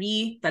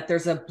agree that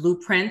there's a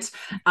blueprint.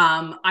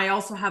 I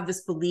also have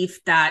this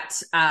belief that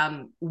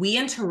we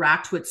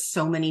interact with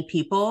so many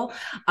people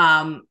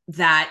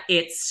that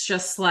it's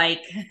just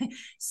like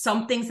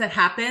some things that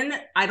happen.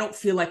 I don't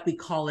feel like we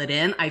call it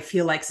in. I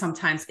feel like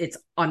sometimes it's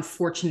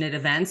unfortunate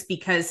events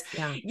because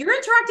Yeah. you're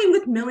interacting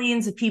with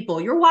millions of people.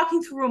 You're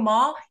walking through a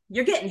mall,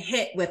 you're getting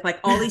hit with like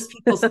all these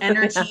people's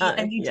energy Yeah.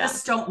 and you Yeah.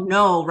 just don't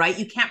know, right?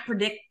 You can't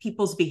predict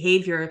people's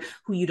behavior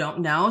who you don't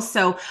know.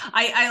 So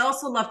I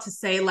also love to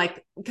say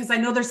like, because I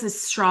know there's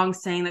this strong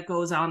saying that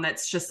goes on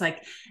that's just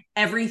like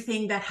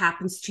everything that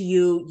happens to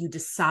you, you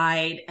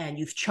decide and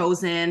you've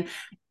chosen.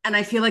 And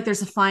I feel like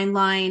there's a fine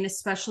line,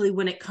 especially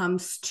when it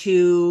comes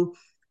to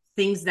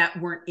things that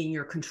weren't in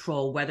your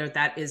control, whether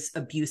that is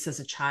abuse as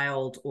a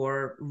child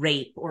or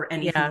rape or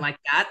anything Yeah. like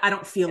that. I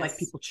don't feel like Yes.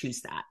 people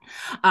choose that.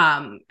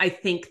 I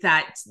think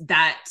that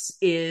that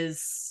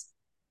is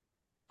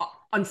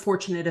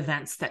unfortunate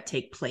events that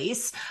take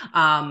place.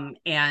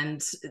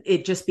 And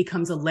it just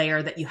becomes a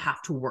layer that you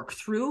have to work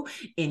through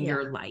in Yeah.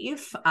 your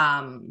life.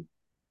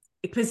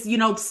 Because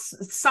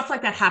stuff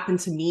like that happened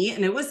to me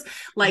and it was Yeah.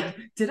 like,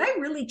 did I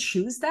really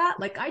choose that?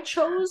 Like I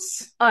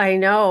chose. I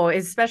know,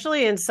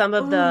 especially in some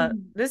of Ooh.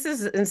 this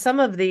is in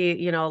some of the,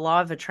 law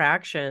of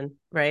attraction,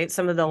 right?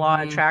 Some of the law of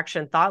Mm-hmm.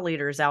 attraction thought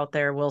leaders out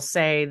there will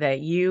say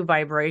that you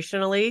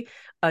vibrationally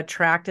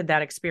attracted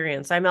that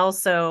experience. I'm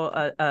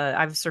also,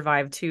 I've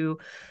survived two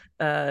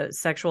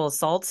sexual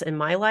assaults in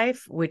my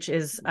life, which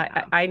is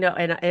Yeah. I know,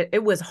 and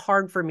it was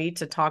hard for me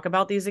to talk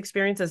about these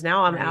experiences.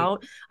 Now I'm Right.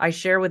 out. I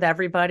share with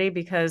everybody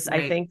because I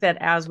Right. think that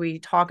as we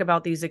talk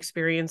about these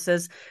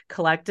experiences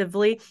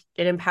collectively,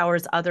 it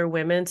empowers other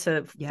women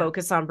to Yeah.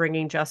 focus on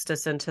bringing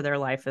justice into their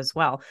life as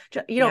well.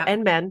 Yeah.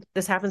 And men.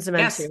 This happens to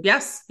men Yes. too.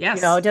 Yes. It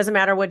Yes. doesn't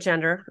matter what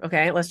gender.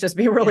 Okay, let's just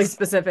be really Yes.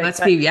 specific. Let's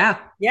be, But yeah.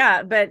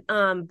 yeah, but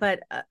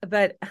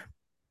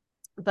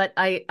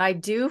I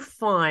do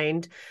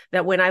find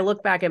that when I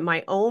look back at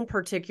my own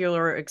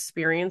particular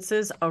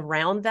experiences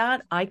around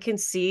that, I can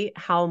see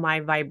how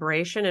my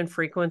vibration and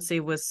frequency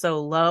was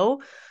so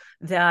low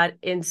that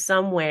in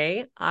some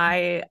way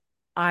I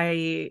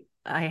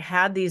I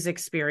had these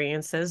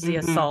experiences, the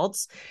Mm-hmm.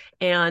 assaults,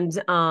 and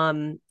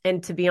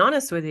to be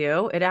honest with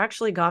you, it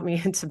actually got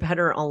me into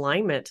better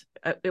alignment.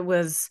 It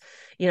was,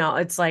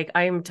 it's like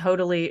I'm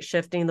totally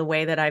shifting the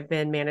way that I've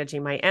been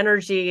managing my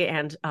energy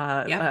and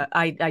Yep.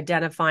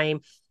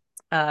 identifying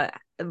uh,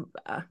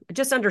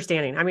 just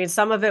understanding. I mean,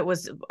 some of it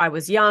was I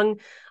was young.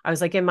 I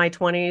was like in my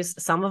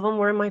 20s. Some of them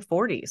were in my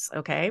 40s.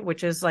 Okay.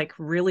 Which is like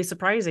really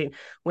surprising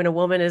when a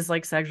woman is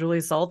like sexually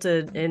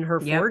assaulted in her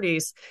Yep.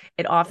 40s.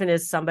 It often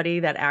is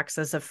somebody that acts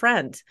as a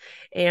friend.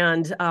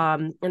 And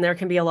there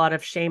can be a lot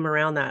of shame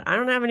around that. I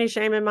don't have any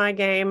shame in my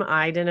game.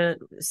 I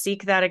didn't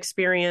seek that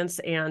experience.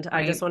 And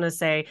I just Right. want to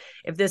say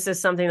if this is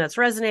something that's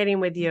resonating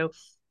with you,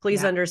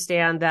 please Yeah.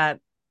 understand that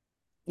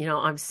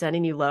I'm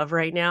sending you love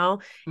right now,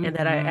 and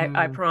that I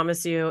Mm-hmm.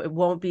 promise you it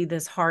won't be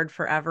this hard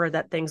forever,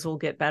 that things will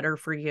get better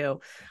for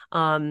you.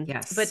 But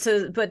Yes.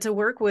 to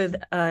work with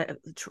a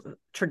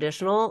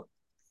traditional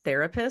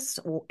therapist,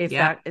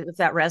 Yep. if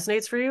that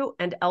resonates for you,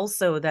 and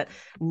also that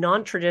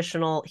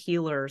non-traditional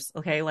healers,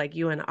 okay, like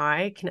you and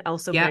I can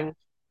also Yep. bring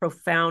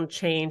profound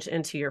change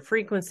into your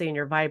frequency and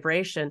your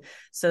vibration.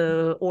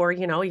 So, or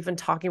even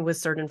talking with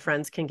certain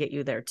friends can get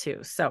you there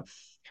too. So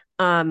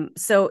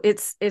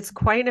it's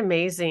quite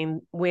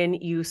amazing when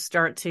you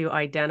start to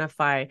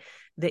identify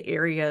the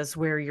areas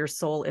where your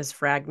soul is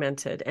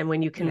fragmented, and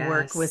when you can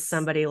work with Yes.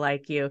 somebody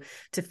like you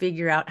to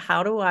figure out,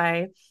 how do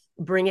I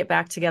bring it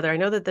back together? I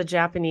know that the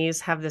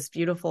Japanese have this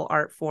beautiful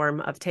art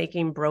form of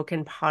taking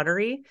broken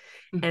pottery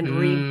and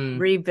Mm-hmm.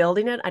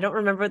 rebuilding it. I don't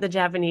remember what the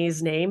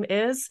Japanese name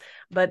is,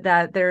 but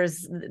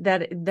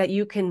that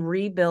you can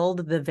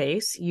rebuild the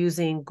vase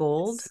using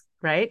gold, Yes.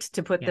 right?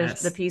 To put the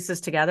Yes.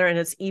 pieces together. And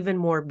it's even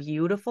more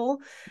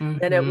beautiful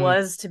than it Mm-hmm.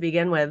 was to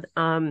begin with.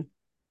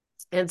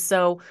 And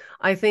so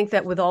I think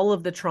that with all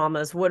of the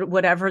traumas,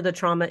 whatever the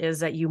trauma is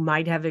that you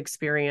might have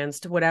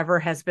experienced, whatever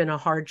has been a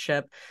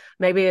hardship,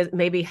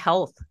 maybe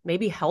health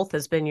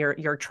has been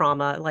your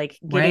trauma, like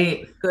getting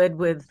Right. good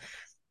with,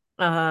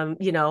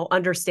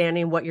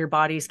 understanding what your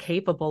body's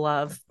capable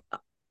of.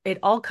 It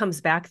all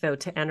comes back though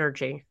to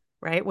energy,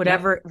 right?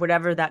 Yep.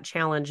 Whatever that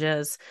challenge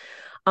is.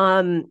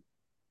 Um,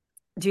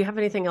 do you have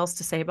anything else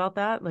to say about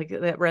that? Like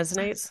that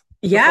resonates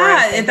before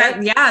I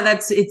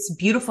pivot? It's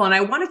beautiful. And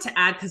I wanted to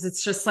add, because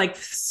it's just like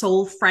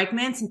soul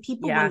fragments, and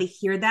people, when Yeah. they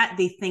hear that,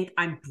 they think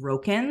I'm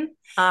broken.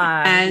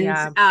 And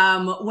Yeah.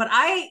 what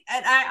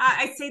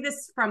I say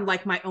this from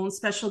like my own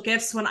special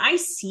gifts, when I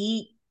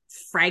see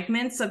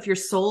fragments of your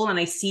soul and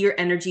I see your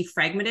energy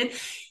fragmented,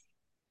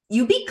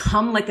 you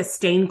become like a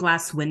stained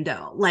glass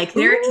window. Like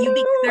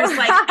there's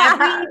like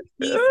every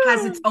piece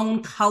has its Ooh.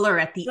 own color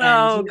at the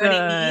end. So You know what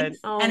I mean? good.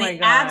 Oh And my it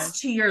God.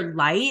 adds to your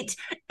light.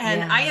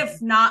 And I Yeah. have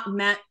not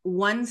met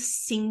one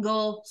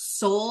single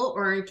soul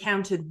or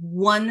encountered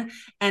one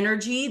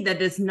energy that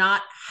does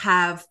not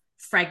have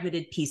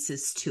fragmented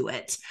pieces to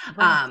it.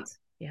 Right. Um,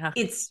 Yeah.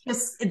 it's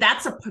just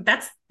that's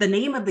the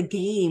name of the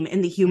game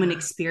in the human Yeah.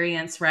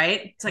 experience,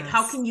 right? It's like,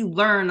 how Yes. can you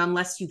learn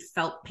unless you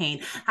felt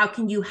pain? How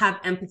can you have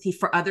empathy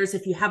for others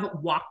if you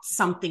haven't walked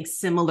something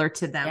similar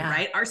to them, Yeah.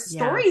 right? Our Yeah.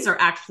 stories are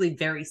actually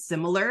very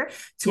similar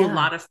to a Yeah.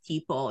 lot of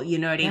people, you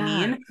know what I Yeah.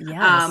 mean?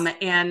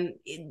 Yes.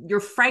 Your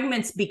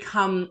fragments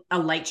become a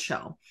light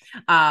show.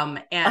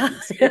 And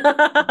it's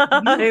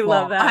I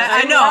love beautiful. that.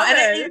 I I know. love And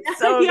it. It's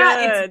so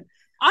yeah, it's good.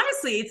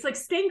 honestly, it's like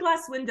stained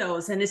glass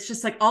windows, and it's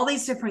just like all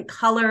these different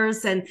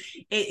colors, and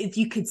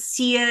you could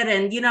see it,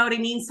 and you know what I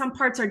mean? Some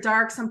parts are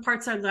dark, some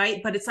parts are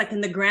light, but it's like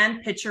in the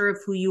grand picture of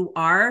who you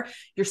are,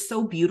 you're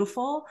so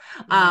beautiful.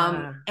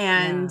 Yeah.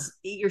 And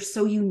Yeah. you're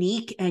so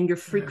unique, and your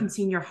Yeah.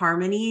 frequency and your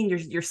harmony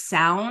and your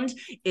sound So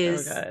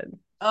is, good.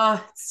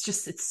 oh,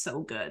 it's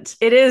so good.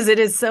 It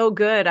is so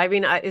good. I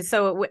mean,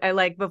 I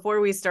like before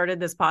we started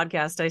this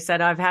podcast, I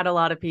said I've had a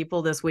lot of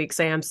people this week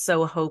say I'm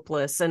so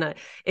hopeless. And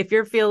if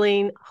you're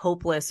feeling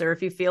hopeless, or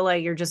if you feel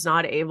like you're just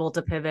not able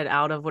to pivot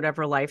out of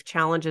whatever life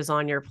challenges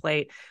on your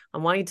plate, I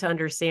want you to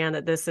understand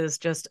that this is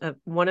just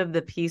one of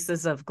the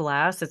pieces of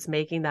glass. It's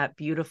making that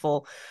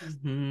beautiful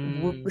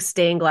Mm-hmm.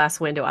 stained glass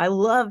window. I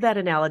love that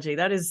analogy.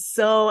 That is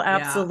so Yeah,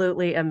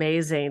 absolutely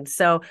amazing.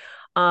 So,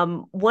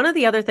 one of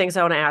the other things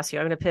I want to ask you,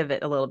 I'm going to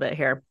pivot a little bit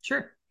here.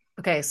 sure.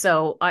 Okay,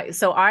 so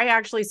I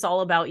actually saw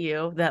about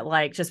you that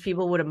like just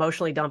people would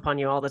emotionally dump on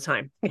you all the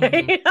time.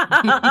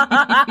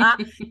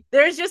 Mm-hmm.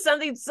 There's just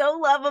something so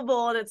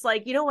lovable, and it's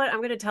like, you know what? I'm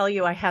going to tell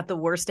you, I had the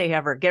worst day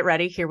ever. Get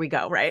ready, here we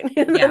go, right?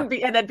 Yeah.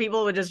 And then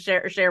people would just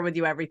share with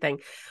you everything.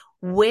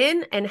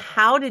 When and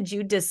how did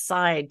you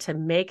decide to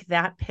make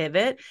that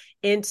pivot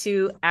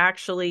into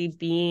actually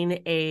being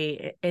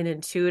an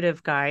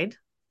intuitive guide,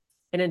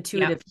 an Yeah.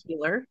 intuitive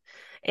healer,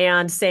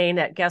 and saying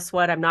that, guess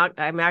what,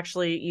 I'm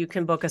actually, you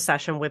can book a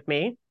session with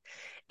me?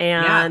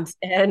 Yeah.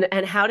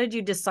 And how did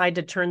you decide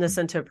to turn this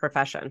into a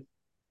profession?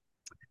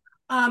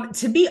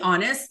 To be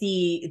honest,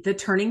 the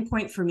turning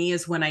point for me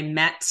is when I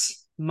met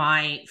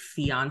my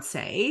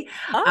fiance.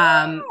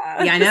 Ah,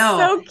 Yeah, I know.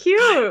 so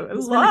cute.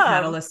 He's been the Love.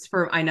 catalyst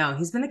for, I know,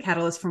 he's been the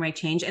catalyst for my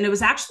change. And it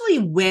was actually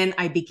when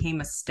I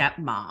became a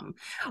stepmom,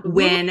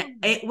 when Ooh.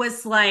 it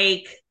was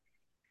like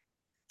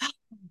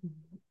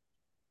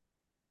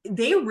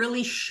they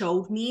really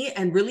showed me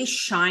and really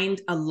shined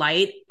a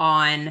light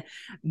on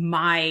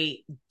my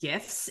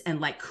gifts and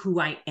like who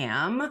I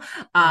am.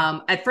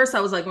 At first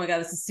I was like, oh my God,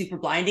 this is super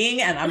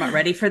blinding and I'm not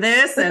ready for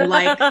this. And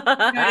like, you know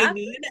what I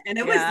mean? And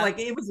it was like,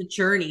 it was a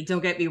journey.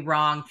 Don't get me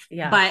wrong.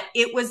 But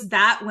it was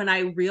that when I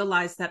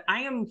realized that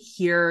I am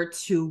here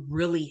to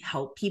really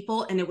help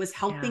people. And it was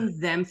helping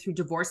them through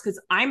divorce because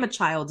I'm a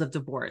child of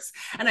divorce.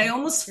 And I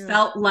almost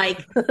felt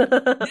like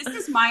this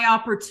is my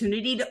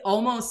opportunity to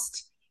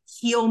almost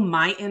heal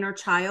my inner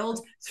child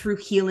through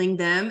healing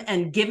them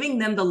and giving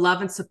them the love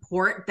and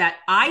support that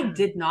I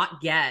did not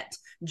get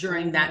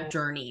during that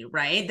journey,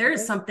 right?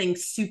 There's something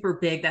super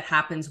big that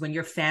happens when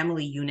your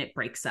family unit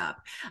breaks up.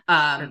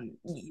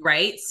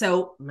 Right?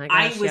 So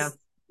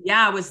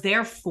I was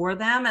there for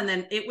them. And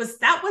then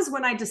that was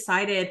when I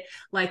decided,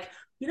 like,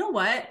 you know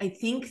what? I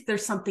think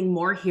there's something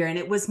more here. And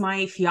it was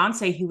my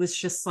fiance who was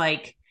just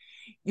like,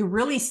 you're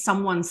really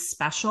someone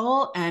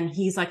special. And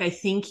he's like, I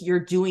think you're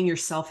doing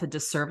yourself a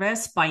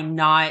disservice by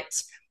not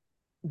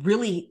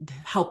really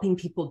helping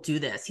people do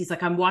this. He's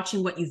like, I'm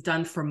watching what you've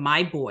done for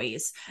my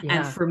boys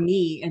and for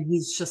me. And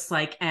he's just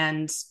like,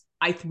 and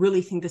I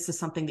really think this is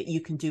something that you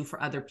can do for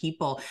other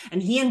people.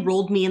 And he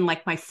enrolled me in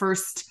like my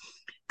first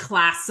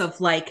class of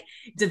like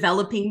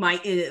developing my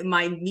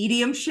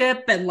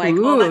mediumship and like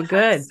all that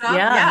kind of stuff.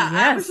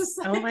 I was just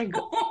like, oh my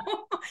God.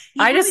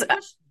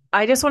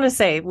 I just want to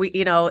say,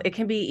 it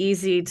can be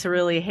easy to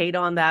really hate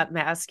on that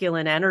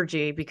masculine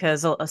energy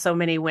because so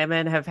many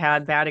women have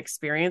had bad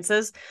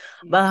experiences.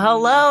 But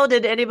hello,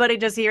 did anybody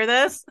just hear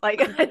this? Like,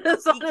 I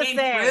just want to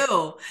say,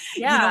 through.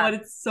 You know what?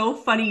 It's so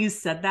funny you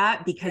said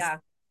that because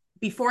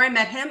before I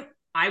met him,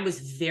 I was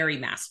very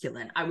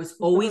masculine. I was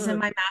always in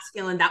my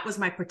masculine. That was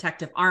my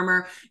protective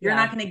armor. You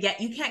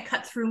can't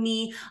cut through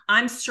me.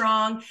 I'm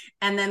strong.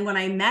 And then when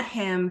I met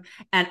him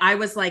and I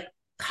was like,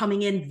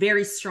 coming in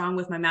very strong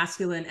with my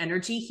masculine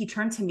energy, he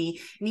turned to me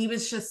and he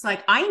was just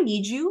like, I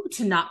need you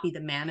to not be the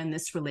man in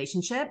this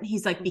relationship.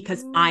 He's like,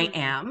 because I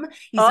am.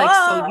 He's like,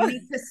 so you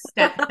need to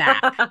step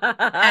back.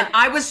 And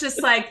I was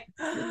just like,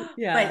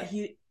 but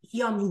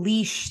he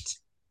unleashed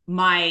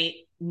my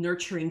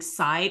nurturing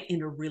side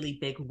in a really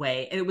big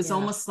way. And it was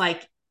almost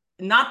like,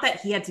 not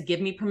that he had to give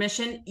me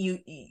permission.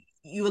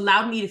 You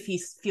allowed me to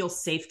feel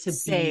safe to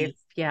be.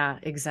 Yeah,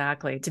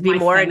 exactly. To be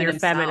more in your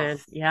feminine.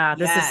 Self. Yeah.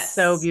 This is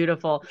so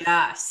beautiful.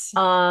 Yes.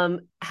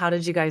 How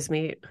did you guys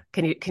meet?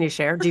 Can you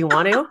share? Do you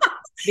want to?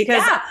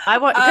 Because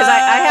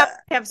I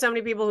have so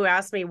many people who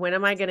ask me, when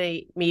am I going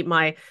to meet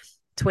my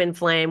twin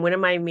flame? When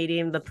am I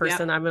meeting the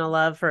person I'm going to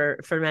love for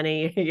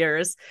many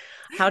years?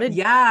 How did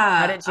you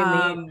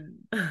meet?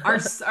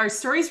 Our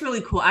story is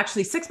really cool.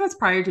 Actually, 6 months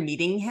prior to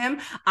meeting him,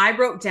 I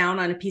wrote down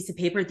on a piece of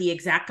paper the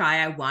exact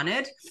guy I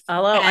wanted.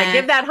 I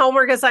give that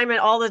homework assignment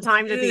all the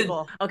time to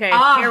people. Okay,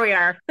 here we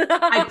are.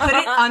 I put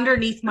it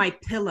underneath my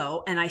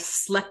pillow and I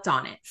slept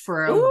on it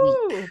for a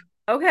week.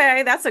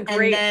 Okay, that's a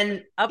great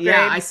upgrade.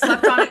 Yeah, I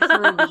slept on it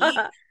for a week.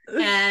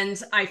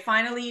 And I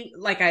finally,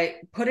 I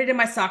put it in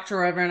my sock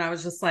drawer and I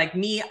was just like,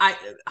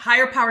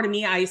 higher power to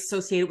me, I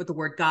associate it with the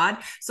word God.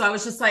 So I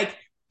was just like,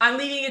 I'm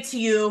leaving it to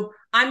you.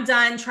 I'm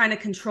done trying to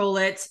control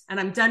it. And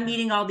I'm done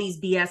meeting all these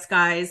BS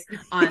guys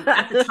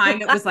at the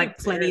time it was like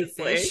Plenty of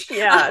Fish.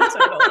 Yeah,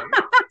 totally.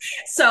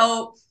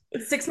 So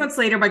 6 months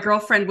later, my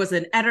girlfriend was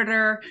an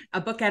editor,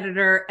 a book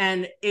editor,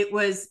 and it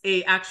was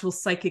a actual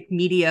psychic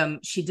medium.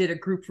 She did a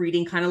group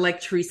reading, kind of like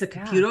Teresa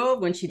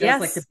Caputo when she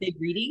does like the big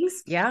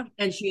readings. Yeah.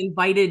 And she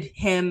invited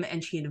him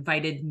and she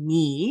invited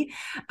me.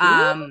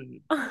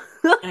 And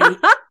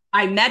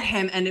I met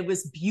him and it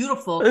was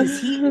beautiful because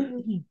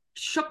he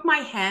shook my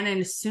hand,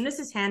 and as soon as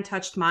his hand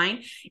touched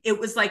mine, it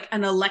was like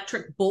an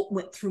electric bolt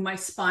went through my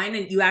spine,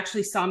 and you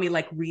actually saw me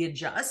like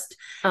readjust.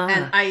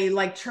 And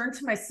I turned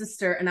to my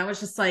sister and I was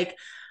just like,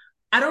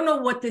 I don't know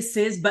what this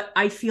is, but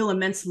I feel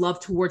immense love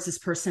towards this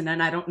person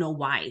and I don't know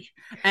why.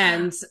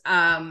 And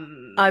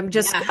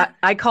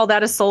I call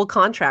that a soul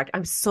contract.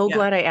 I'm so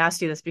glad I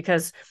asked you this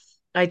because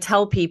I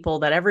tell people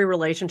that every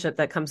relationship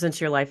that comes into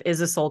your life is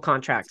a soul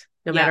contract,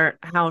 no matter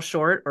how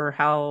short or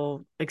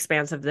how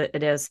expansive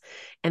it is.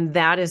 And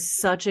that is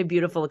such a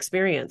beautiful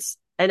experience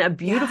and a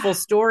beautiful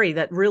story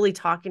that really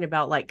talking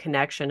about like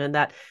connection, and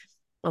that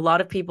a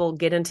lot of people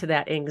get into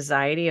that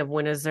anxiety of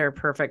when is their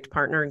perfect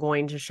partner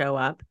going to show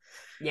up.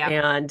 Yeah.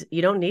 And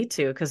you don't need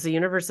to, because the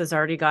universe has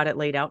already got it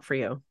laid out for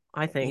you,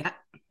 I think.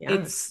 Yeah.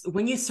 It's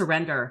when you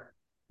surrender.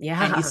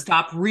 And you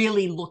stop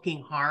really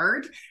looking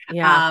hard.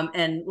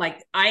 And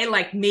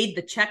I made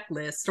the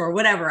checklist or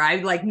whatever.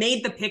 I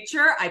made the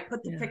picture. I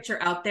put the picture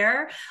out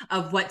there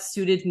of what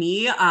suited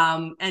me.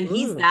 And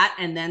he's that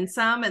and then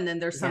some. And then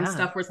there's some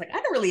stuff where it's like, I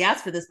didn't really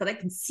ask for this, but I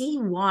can see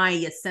why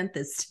you sent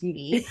this to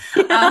me.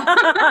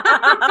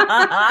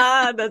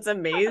 That's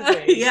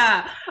amazing.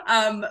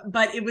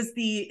 But it was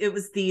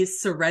the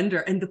surrender.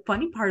 And the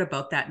funny part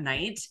about that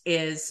night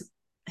is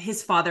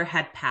his father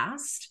had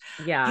passed.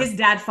 His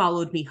dad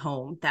followed me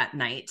home that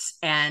night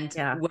and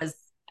was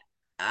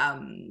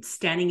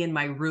standing in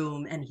my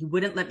room, and he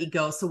wouldn't let me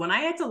go. So when I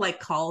had to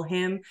call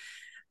him,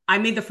 I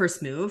made the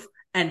first move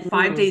And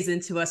 5 days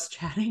into us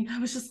chatting, I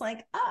was just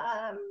like,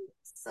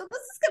 so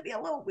this is gonna be a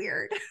little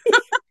weird.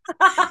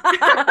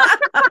 Because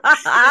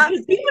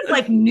he was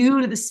like new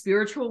to the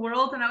spiritual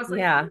world, and I was like,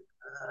 Yeah.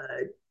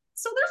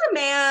 so there's a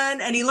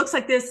man, and he looks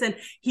like this, and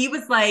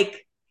he's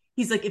like,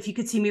 if you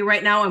could see me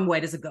right now, I'm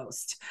white as a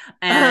ghost.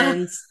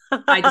 And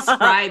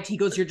he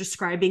goes, you're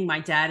describing my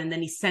dad. And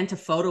then he sent a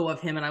photo of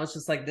him. And I was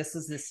just like, this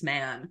is this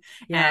man.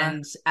 Yeah.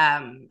 And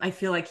I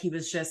feel like he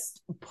was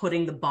just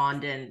putting the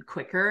bond in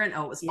quicker. And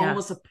it was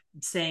almost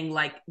saying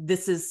like,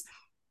 this is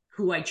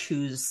who I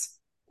choose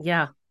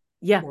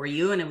for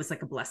you. And it was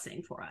like a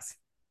blessing for us.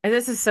 And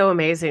this is so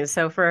amazing.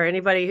 So for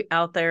anybody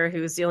out there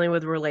who's dealing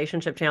with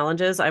relationship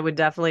challenges, I would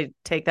definitely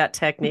take that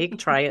technique,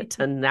 try it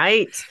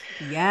tonight.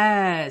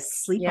 Yes.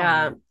 Sleep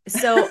on it.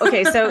 So,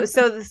 okay. So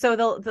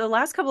the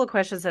last couple of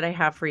questions that I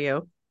have for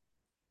you.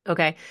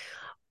 Okay.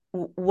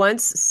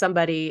 Once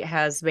somebody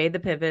has made the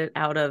pivot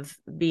out of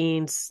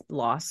being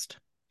lost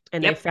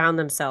and they found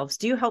themselves,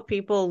 do you help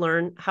people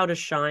learn how to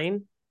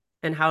shine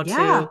and how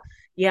to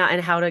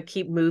and how to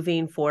keep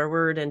moving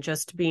forward and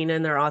just being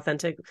in their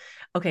authentic.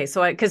 Okay.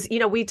 So because,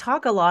 we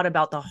talk a lot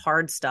about the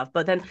hard stuff,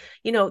 but then,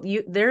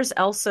 there's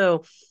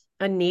also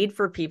a need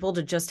for people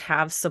to just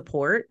have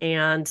support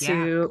and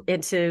to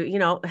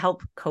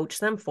help coach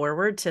them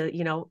forward to,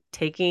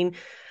 taking,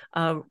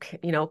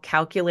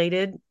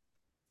 calculated,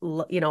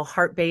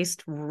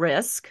 heart-based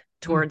risk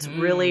towards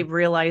really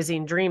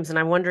realizing dreams. And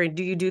I'm wondering,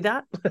 do you do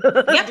that?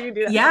 Yep. Do you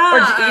do that? Yeah.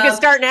 Or you can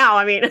start now.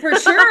 I mean, for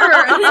sure.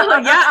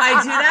 Yeah,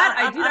 I do that.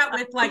 I do that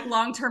with like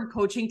long-term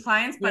coaching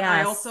clients, but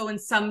I also in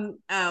some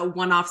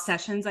one-off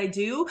sessions I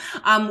do.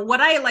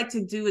 What I like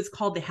to do is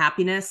called the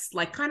happiness,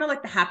 like kind of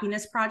like the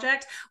happiness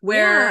project,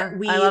 where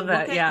we look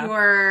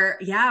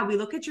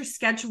at your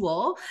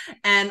schedule,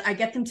 and I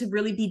get them to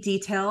really be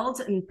detailed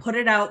and put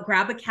it out,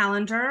 grab a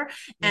calendar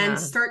and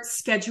start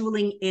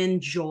scheduling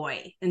in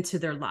joy into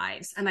their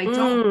lives. And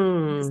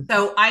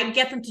so I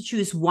get them to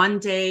choose one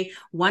day,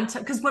 one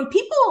time, because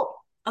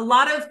a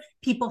lot of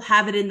people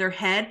have it in their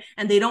head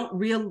and they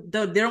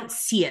don't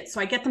see it.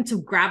 So I get them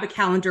to grab a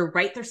calendar,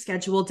 write their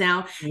schedule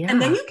down,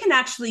 and then you can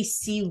actually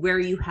see where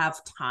you have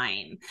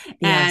time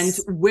and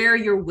where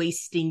you're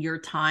wasting your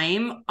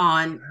time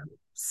on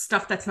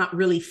stuff that's not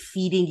really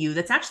feeding you,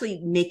 that's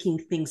actually making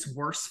things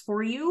worse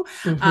for you.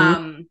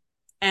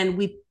 And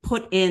we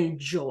put in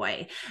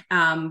joy,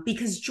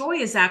 because joy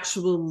is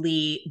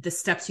actually the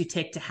steps you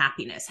take to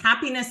happiness.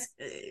 Happiness,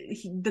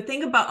 the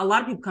thing about a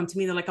lot of people come to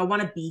me, they're like, I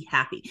want to be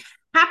happy.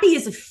 Happy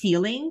is a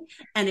feeling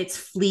and it's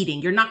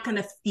fleeting. You're not going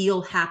to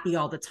feel happy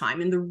all the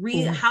time. And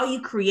how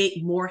you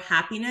create more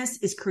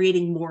happiness is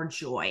creating more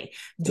joy,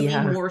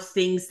 doing more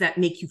things that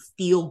make you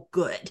feel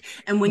good.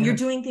 And when you're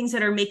doing things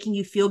that are making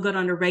you feel good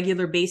on a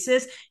regular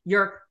basis,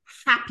 you're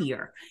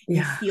happier.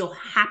 You feel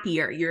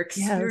happier. You're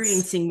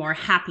experiencing more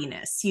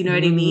happiness. You know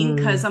what I mean?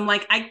 Because I'm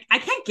like, I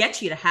can't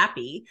get you to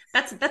happy.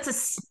 That's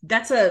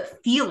a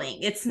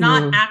feeling. It's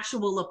not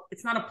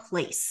it's not a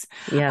place.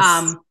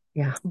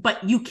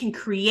 But you can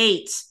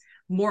create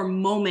more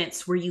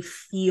moments where you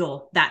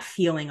feel that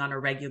feeling on a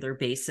regular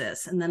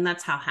basis. And then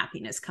that's how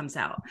happiness comes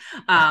out.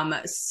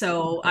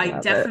 So I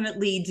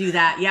definitely do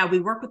that. Yeah. We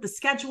work with the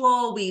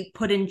schedule. We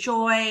put in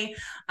joy.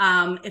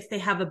 If they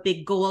have a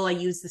big goal, I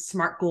use the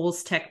SMART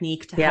goals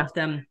technique to help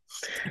them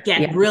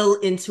get real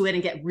into it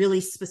and get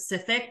really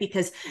specific,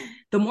 because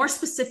the more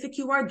specific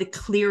you are, the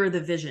clearer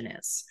the vision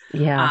is.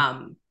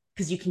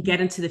 Because you can get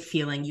into the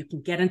feeling, you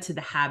can get into the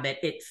habit.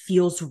 It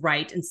feels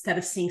right, instead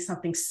of seeing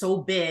something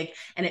so big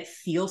and it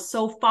feels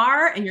so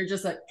far and you're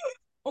just like,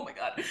 oh my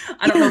God,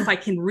 I don't know if I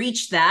can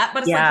reach that,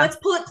 but it's like, let's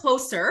pull it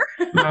closer.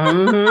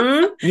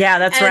 Yeah,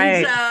 that's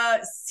right.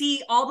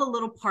 See all the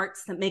little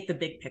parts that make the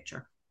big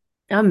picture.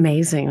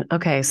 Amazing.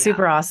 Okay.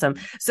 Super awesome.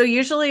 So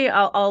usually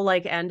I'll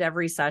like end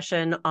every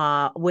session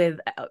with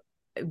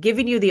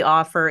giving you the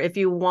offer. If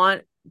you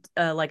want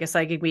like a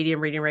psychic medium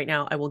reading right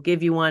now, I will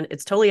give you one.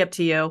 It's totally up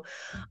to you.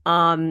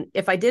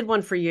 If I did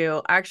one for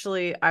you,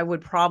 actually, I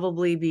would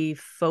probably be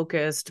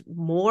focused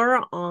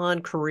more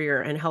on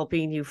career and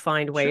helping you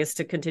find ways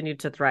to continue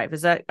to thrive.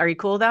 Are you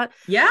cool with that?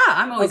 Yeah,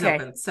 I'm always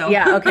open. So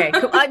okay.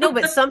 Cool. I know,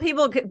 but some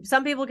people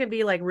can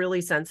be like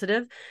really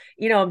sensitive,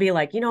 and be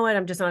like, you know what,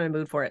 I'm just not in a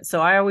mood for it. So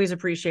I always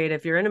appreciate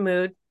if you're in a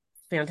mood,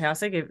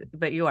 fantastic,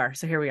 but you are.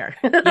 So here we are.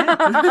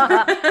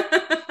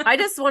 I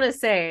just want to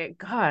say,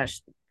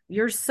 gosh,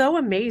 you're so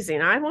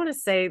amazing. I want to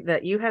say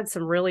that you had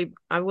some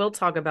I will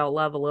talk about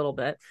love a little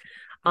bit.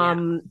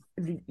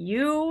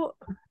 You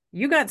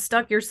got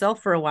stuck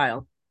yourself for a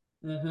while.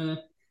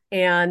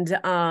 And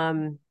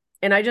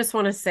I just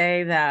want to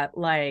say that,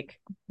 like,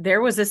 there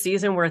was a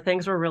season where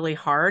things were really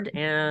hard,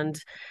 and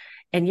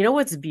you know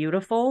what's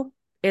beautiful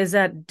is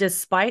that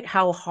despite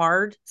how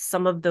hard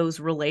some of those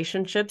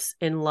relationships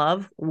in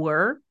love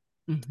were,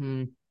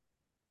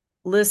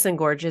 listen,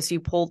 gorgeous,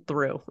 you pulled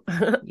through.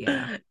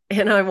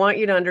 And I want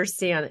you to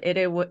understand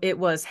it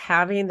was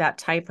having that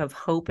type of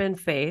hope and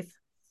faith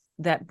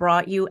that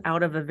brought you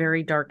out of a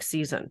very dark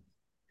season.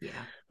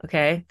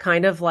 Okay.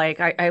 Kind of like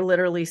I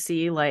literally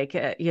see like,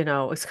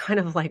 it's kind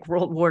of like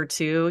World War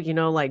II,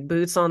 like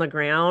boots on the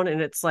ground.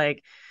 And it's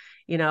like,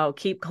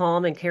 keep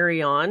calm and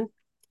carry on.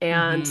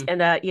 And, Mm-hmm.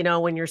 and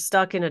that, when you're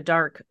stuck in a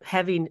dark,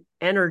 heavy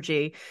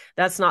energy,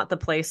 that's not the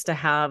place to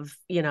have,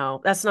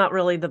 that's not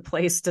really the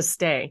place to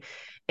stay.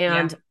 Yeah.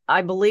 And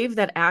I believe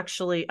that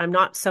actually, I'm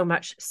not so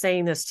much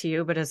saying this to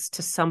you, but as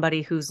to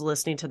somebody who's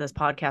listening to this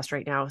podcast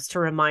right now, is to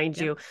remind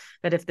Yep. you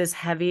that if this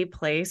heavy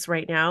place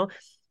right now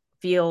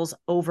feels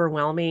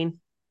overwhelming,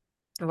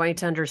 I want you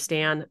to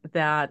understand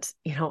that,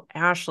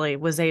 Ashley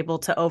was able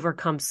to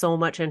overcome so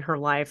much in her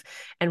life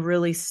and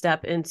really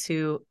step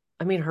into,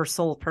 her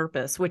sole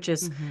purpose, which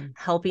is Mm-hmm.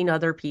 helping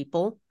other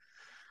people,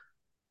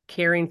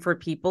 caring for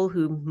people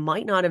who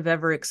might not have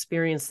ever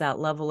experienced that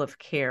level of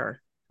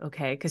care.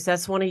 Okay. Because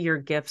that's one of your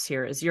gifts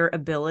here is your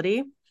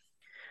ability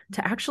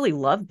to actually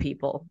love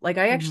people. Like,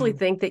 I actually Mm-hmm.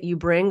 think that you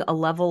bring a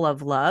level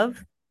of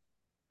love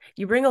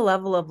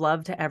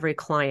to every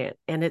client.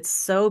 And it's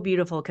so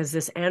beautiful because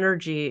this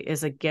energy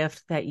is a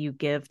gift that you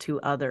give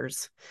to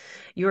others.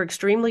 You're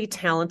extremely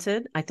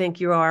talented. I think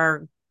you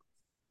are,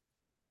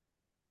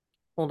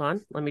 hold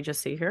on, let me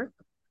just see here.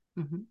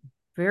 Mm-hmm.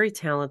 Very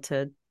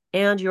talented.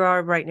 And you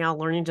are right now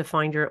learning to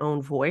find your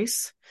own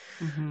voice.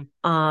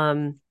 Mm-hmm.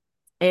 Um,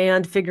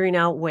 and figuring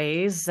out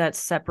ways that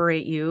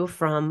separate you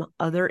from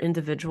other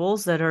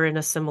individuals that are in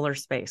a similar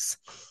space.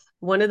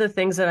 One of the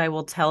things that I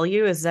will tell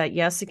you is that,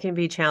 yes, it can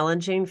be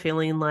challenging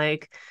feeling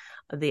like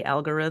the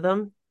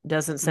algorithm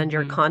doesn't send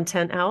your Mm-hmm.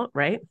 content out,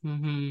 right?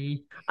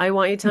 Mm-hmm. I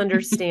want you to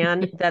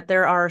understand that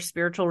there are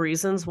spiritual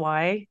reasons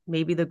why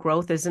maybe the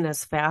growth isn't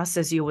as fast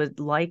as you would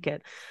like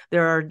it.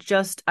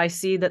 I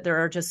see that there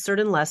are just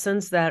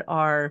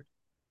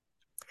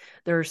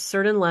there are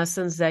certain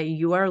lessons that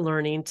you are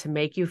learning to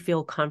make you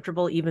feel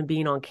comfortable even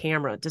being on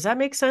camera. Does that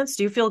make sense?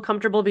 Do you feel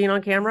comfortable being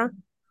on camera?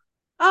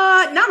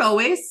 Not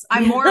always.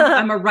 I'm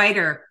a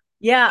writer.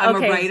 Yeah. I'm a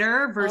Okay.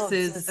 writer Oh,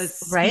 versus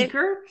a right.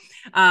 speaker.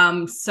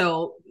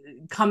 So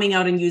coming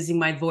out and using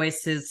my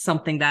voice is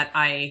something that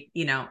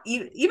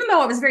even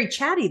though I was very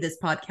chatty this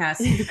podcast,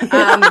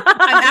 I'm Yeah.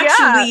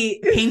 actually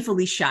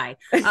painfully shy.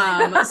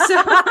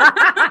 So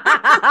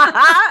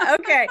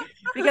Okay,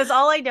 because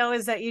all I know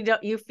is that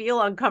you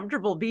feel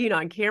uncomfortable being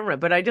on camera,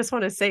 but I just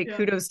want to say yeah,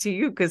 kudos to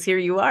you because here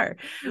you are,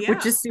 which yeah.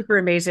 is super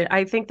amazing.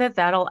 I think that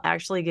that'll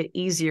actually get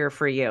easier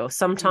for you.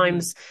 Mm-hmm.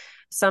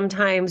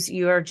 Sometimes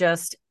you are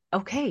just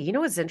okay. You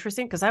know what's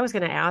interesting? Because I was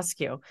going to ask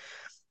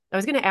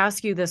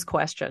you this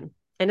question.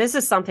 And this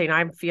is something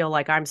I feel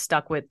like I'm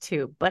stuck with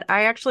too. But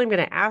I actually am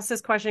going to ask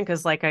this question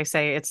because, like I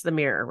say, it's the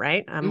mirror,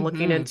 right? I'm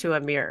looking Mm-hmm. into a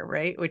mirror,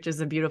 right? Which is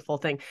a beautiful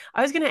thing.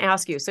 I was going to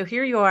ask you. So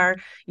here you are,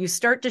 you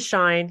start to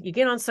shine, you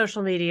get on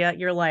social media,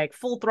 you're like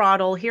full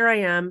throttle, here I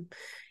am.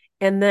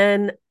 And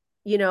then,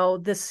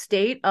 the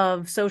state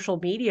of social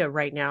media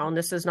right now, and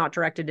this is not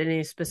directed at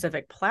any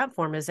specific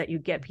platform, is that you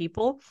get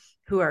people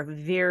who are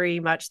very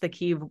much the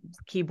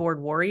keyboard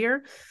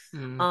warrior,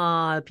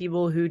 Mm-hmm.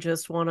 people who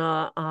just want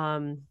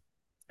to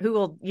who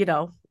will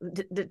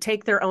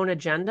take their own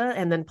agenda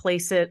and then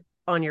place it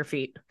on your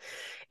feet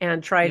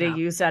and try to Yeah.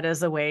 use that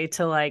as a way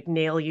to like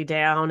nail you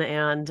down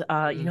and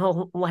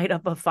Mm-hmm. light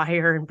up a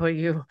fire and put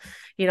you,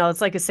 it's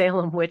like a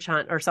Salem witch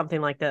hunt or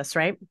something like this,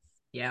 right?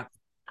 Yeah.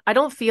 I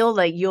don't feel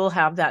like you'll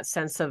have that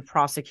sense of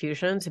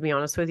prosecution, to be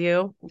honest with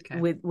you, Okay.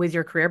 with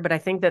your career, but I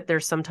think that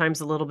there's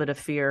sometimes a little bit of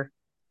fear.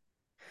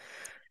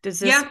 Does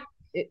this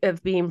Yeah.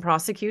 of being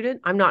prosecuted?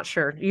 I'm not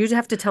sure. You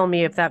have to tell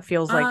me if that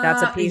feels like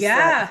that's a piece that.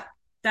 Yeah.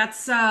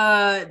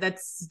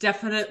 That's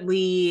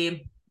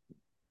definitely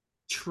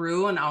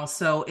true, and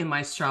also in my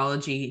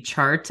astrology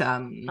chart,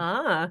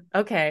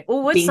 Okay.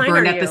 Well, what being sign are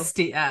burned at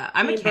the you?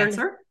 I'm a Being burned.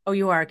 Cancer. Oh,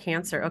 you are a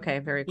Cancer. Okay,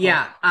 very cool.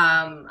 Yeah,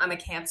 I'm a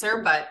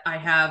Cancer, but I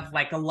have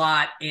like a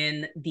lot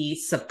in the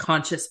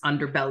subconscious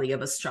underbelly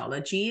of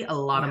astrology. A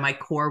lot of Yeah. my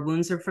core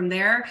wounds are from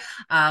there,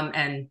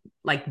 and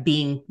like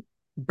being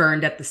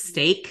burned at the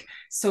stake,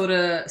 sort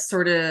of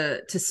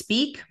to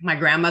speak. My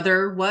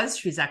grandmother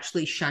she's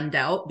actually shunned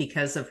out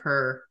because of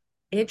her.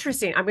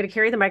 Interesting. I'm going to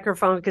carry the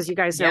microphone because you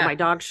guys know Yeah. my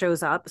dog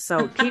shows up.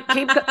 So keep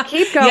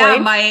Yeah,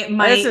 going. my This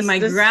my is my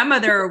this.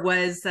 grandmother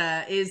was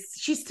is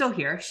she's still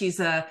here. She's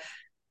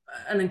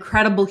an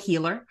incredible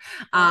healer.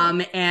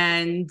 Oh,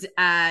 And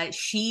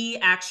she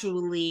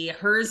actually,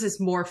 hers is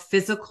more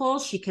physical.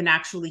 She can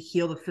actually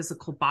heal the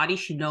physical body.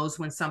 She knows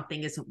when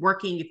something isn't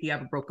working. If you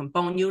have a broken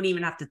bone, you don't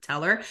even have to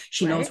tell her.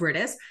 She knows right. where it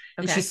is.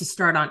 And she Okay. used to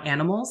start on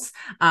animals.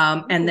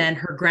 And then Ooh,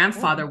 her cool.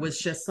 grandfather was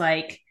just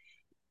like,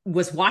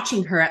 was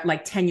watching her at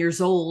like 10 years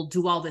old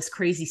do all this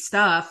crazy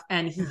stuff,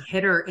 and he Yeah.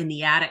 hid her in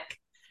the attic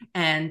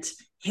and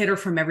hid her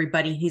from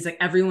everybody. He's like,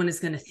 everyone is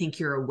going to think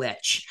you're a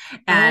witch, Oh,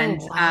 and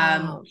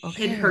wow.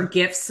 hid her Okay.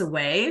 gifts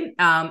away.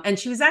 And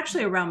she was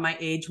actually around my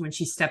age when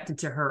she stepped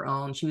into her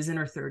own. She was in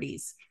her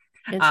 30s.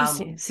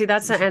 Interesting. See,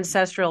 that's an She,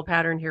 ancestral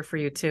pattern here for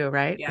you too,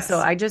 right? So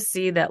yes. I just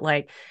see that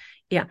like,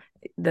 yeah,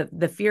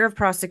 the fear of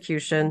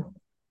prosecution,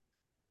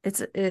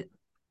 it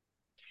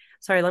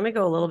sorry, let me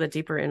go a little bit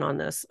deeper in on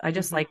this. I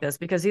just Mm-hmm. like this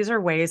because these are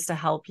ways to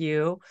help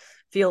you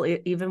feel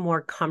even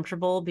more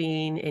comfortable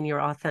being in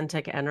your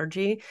authentic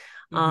energy,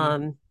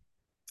 Mm-hmm.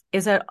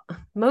 is that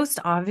most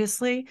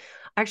obviously,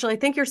 actually, I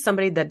think you're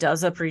somebody that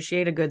does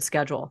appreciate a good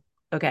schedule.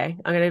 Okay.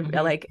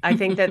 I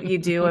think that you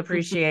do Mm-hmm.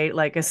 appreciate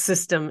like a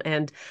system.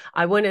 And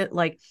I wouldn't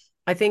like,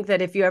 I think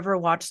that if you ever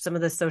watch some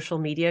of the social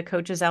media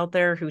coaches out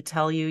there who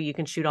tell you you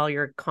can shoot all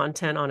your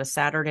content on a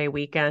Saturday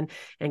weekend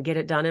and get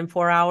it done in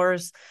 4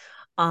 hours,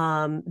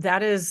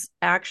 that is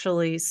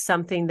actually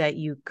something that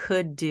you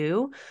could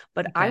do,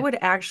 but Okay. I would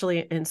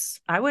actually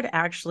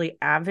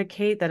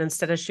advocate that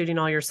instead of shooting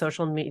all your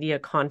social media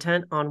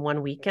content on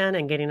one weekend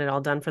and getting it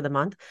all done for the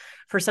month,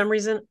 for some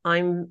reason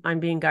I'm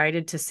being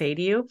guided to say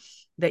to you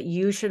that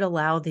you should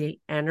allow the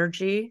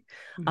energy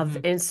of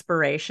Mm-hmm.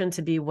 inspiration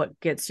to be what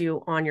gets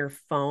you on your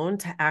phone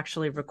to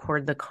actually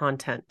record the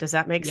content. Does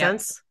that make Yep.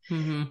 sense?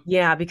 Mm-hmm.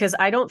 Yeah, because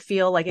I don't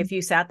feel like if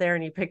you sat there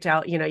and you picked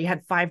out, you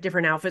had 5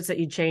 different outfits that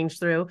you changed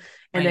through,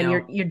 and I then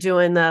you're know. you're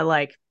doing the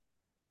like,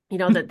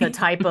 the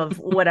type of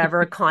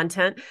whatever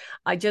content.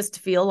 I just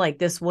feel like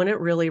this wouldn't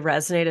really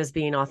resonate as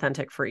being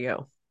authentic for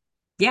you.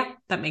 Yeah,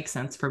 that makes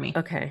sense for me.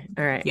 Okay.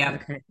 All right. Yeah.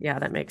 Okay. Yeah,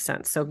 that makes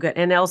sense. So good.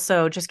 And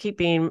also just keep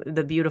being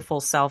the beautiful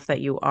self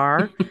that you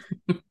are.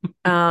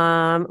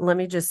 Let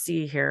me just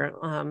see here.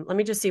 Let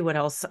me just see what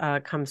else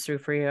comes through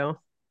for you.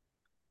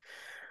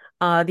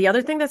 The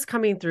other thing that's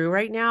coming through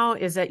right now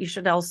is that you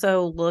should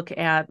also look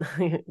at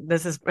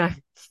this is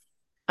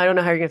I don't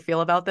know how you're gonna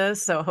feel about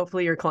this, so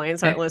hopefully your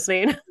clients aren't Okay.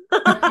 listening.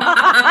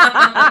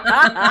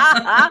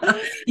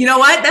 You know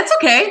what? That's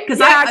okay because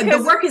Yeah, the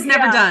because work is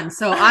never yeah. done.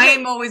 So I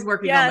am always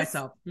working on Yes.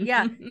 myself.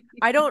 Yeah.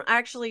 I don't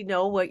actually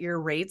know what your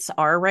rates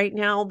are right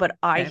now, but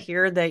I Okay.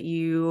 hear that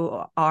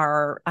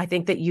I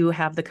think that you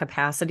have the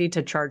capacity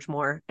to charge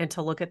more and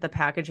to look at the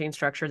packaging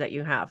structure that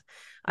you have.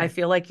 I Okay.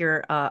 feel like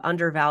you're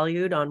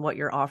undervalued on what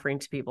you're offering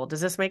to people.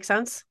 Does this make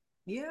sense?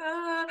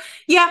 Yeah.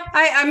 Yeah.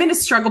 I'm in a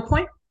struggle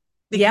point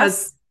Yeah.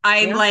 because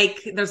I'm Yeah.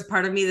 like, there's a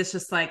part of me that's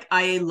just like,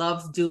 I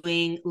love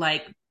doing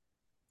like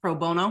pro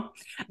bono.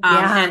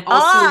 Yeah. And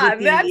also Ah,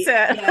 with that's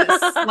the, it.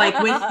 yes, like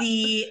with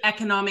the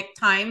economic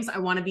times, I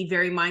want to be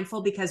very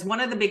mindful because one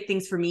of the big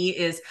things for me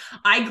is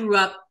I grew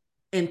up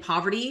in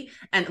poverty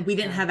and we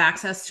didn't Yeah. have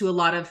access to a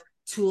lot of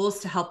tools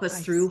to help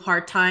us through Nice.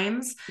 hard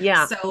times.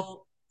 Yeah.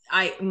 So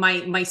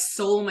my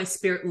soul, my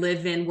spirit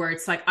live in where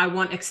it's like I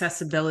want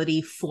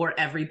accessibility for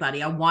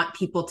everybody. I want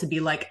people to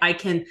be like, I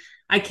can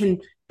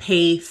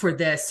pay for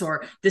this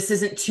or this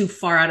isn't too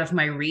far out of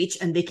my reach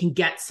and they can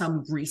get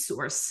some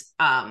resource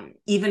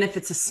even if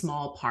it's a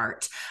small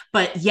part.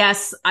 But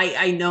yes,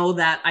 I know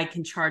that I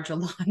can charge a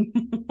lot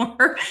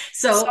more.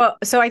 So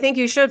So I think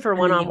you should for and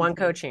then you one-on-one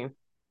can, coaching.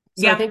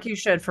 So I yeah, think you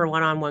should for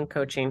one-on-one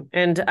coaching.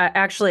 And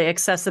actually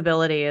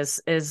accessibility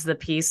is the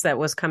piece that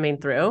was coming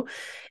through,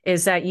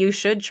 is that you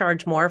should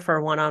charge more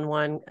for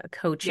one-on-one yeah,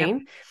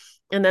 coaching,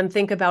 and then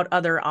think about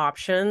other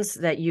options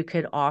that you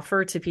could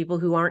offer to people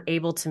who aren't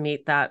able to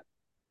meet that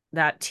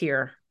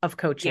tier of yeah,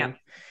 coaching.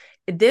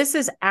 This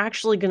is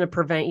actually going to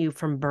prevent you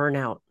from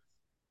burnout.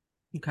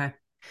 okay,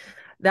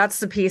 That's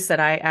the piece that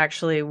I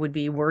actually would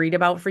be worried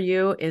about for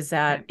you, is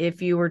that okay,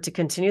 if you were to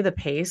continue the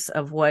pace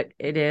of what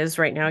it is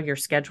right now, your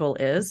schedule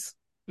is,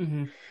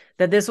 mm-hmm.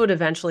 that this would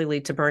eventually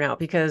lead to burnout.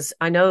 Because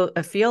I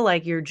feel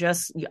like you're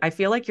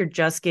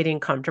just getting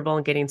comfortable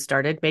and getting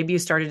started. Maybe you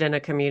started in a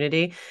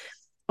community,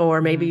 or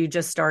maybe Mm-hmm. you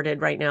just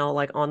started right now,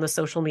 like on the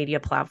social media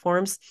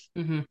platforms.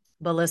 Mm-hmm.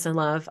 But listen,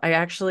 love,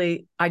 I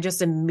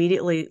just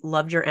immediately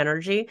loved your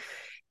energy.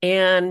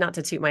 And not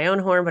to toot my own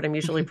horn, but I'm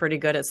usually pretty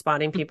good at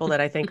spotting people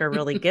that I think are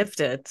really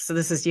gifted. So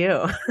this is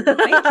you.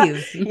 Thank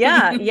you.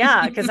 Yeah,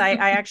 yeah, because I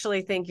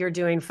actually think you're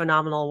doing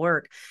phenomenal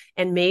work.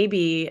 And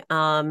maybe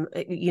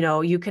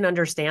you can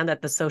understand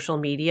that the social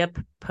media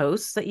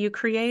posts that you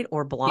create,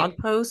 or Yeah, blog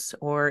posts,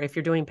 or if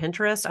you're doing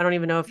Pinterest, I don't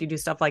even know if you do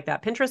stuff like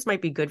that. Pinterest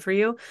might be good for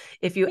you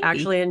if you maybe,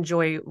 actually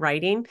enjoy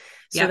writing,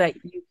 so yeah, that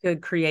you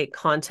could create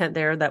content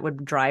there that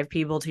would drive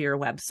people to your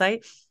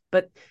website.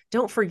 But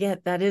don't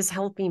forget that is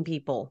helping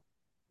people.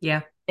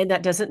 yeah, And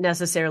that doesn't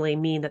necessarily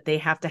mean that they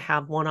have to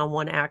have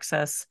one-on-one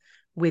access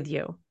with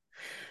you.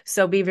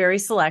 So be very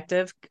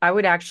selective. I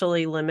would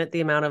actually limit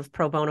the amount of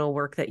pro bono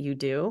work that you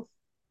do.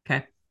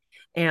 okay,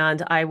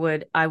 And I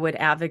would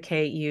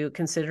advocate you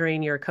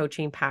considering your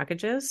coaching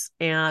packages.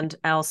 And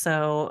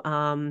also,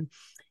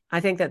 I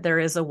think that there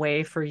is a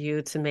way for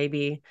you to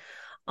maybe,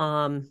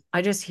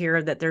 I just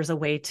hear that there's a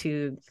way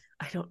to,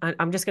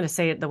 I'm just going to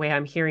say it the way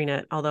I'm hearing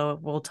it, although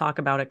we'll talk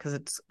about it, because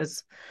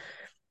it's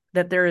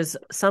that there is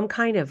some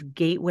kind of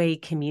gateway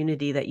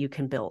community that you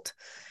can build.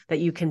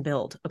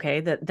 Okay.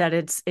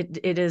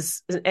 It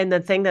is. And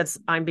the thing that's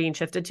I'm being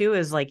shifted to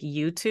is like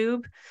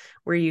YouTube,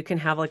 where you can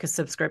have like a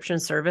subscription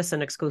service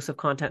and exclusive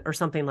content or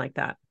something like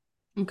that.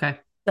 okay.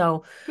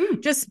 So Hmm.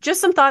 just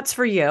some thoughts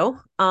for you.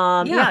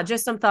 Yeah, Yeah.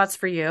 just some thoughts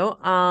for you.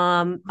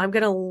 I'm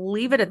going to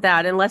leave it at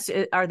that, unless,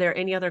 are there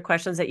any other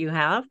questions that you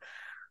have?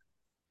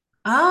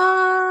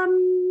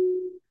 Um,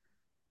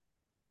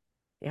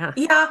 Yeah.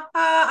 yeah,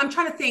 I'm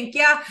trying to think.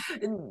 Yeah,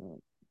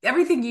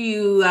 everything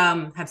you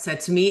have said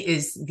to me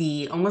is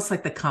the almost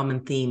like the common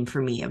theme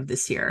for me of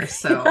this year.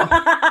 So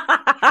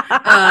And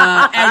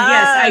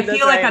yes, I That's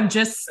feel like right. I'm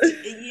just,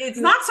 it's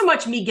not so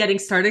much me getting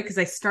started because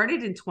I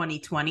started in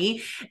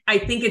 2020. I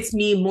think it's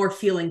me more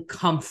feeling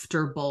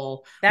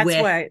comfortable That's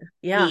with what,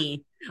 yeah,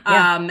 me,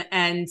 yeah,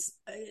 and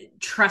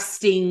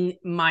trusting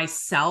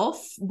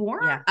myself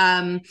more.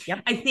 yeah,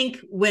 yep. I think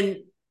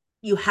when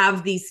you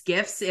have these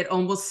gifts, it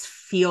almost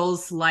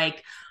feels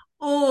like,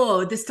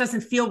 oh, this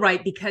doesn't feel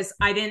right because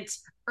I didn't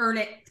earn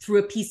it through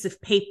a piece of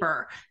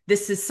paper.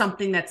 This is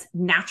something that's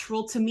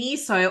natural to me.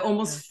 So I Yeah.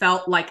 almost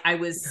felt like I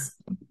was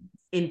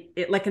in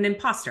it, like an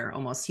imposter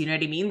almost, you know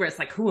what I mean? Where it's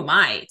like, who am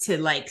I to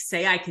like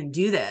say I can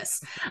do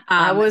this?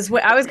 I was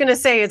going to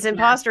say it's Yeah.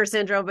 imposter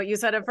syndrome, but you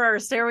said it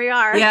first. Here we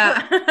are.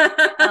 Yeah.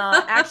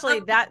 Actually,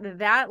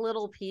 that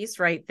little piece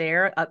right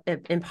there,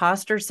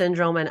 imposter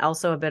syndrome, and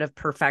also a bit of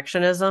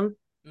perfectionism.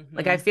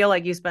 Like I Mm-hmm. feel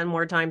like you spend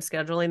more time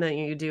scheduling than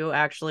you do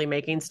actually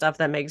making stuff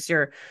that makes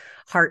your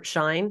heart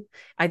shine.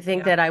 I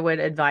think Yeah. that I would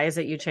advise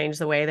that you change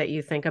the way that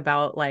you think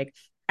about like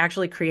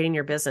actually creating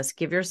your business.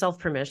 Give yourself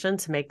permission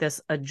to make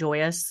this a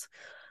joyous,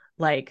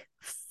 like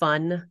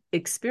fun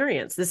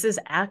experience. This is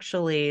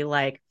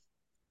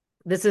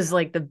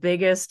like the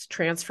biggest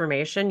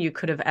transformation you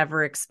could have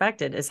ever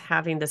expected is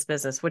having this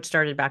business, which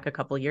started back a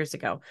couple of years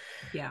ago.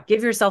 Yeah.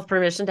 Give yourself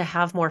permission to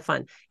have more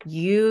fun.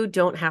 You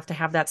don't have to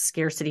have that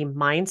scarcity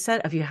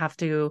mindset of you have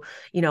to,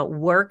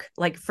 work.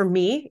 Like for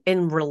me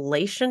in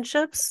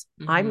relationships,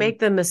 I Mm-hmm. make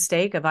the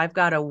mistake of I've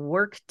got to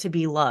work to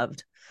be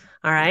loved.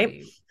 All right.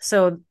 Right.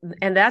 So,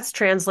 and that's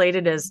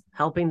translated as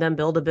helping them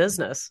build a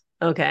business.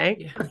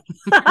 Okay.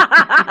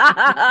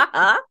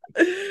 Yeah.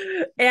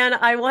 And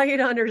I want you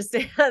to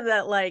understand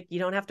that, like, you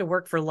don't have to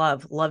work for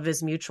love. Love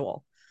is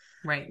mutual.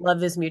 Right.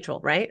 Love is mutual,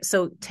 right?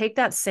 So take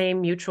that same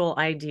mutual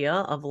idea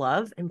of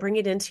love and bring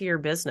it into your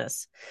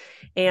business.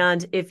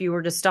 And if you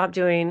were to stop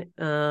doing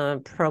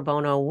pro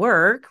bono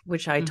work,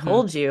 which I Mm-hmm.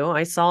 told you,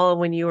 I saw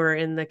when you were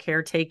in the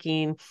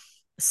caretaking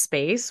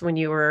space, when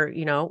you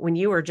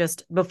were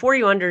just before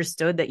you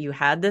understood that you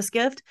had this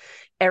gift,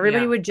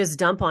 everybody Yeah. would just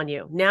dump on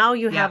you. Now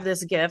you have Yeah.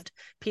 this gift.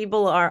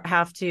 People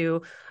have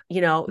to,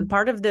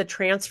 part of the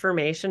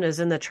transformation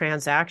is in the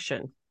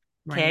transaction.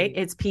 Okay. Right.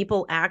 It's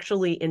people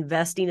actually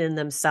investing in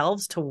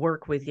themselves to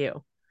work with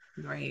you.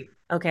 Right.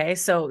 Okay.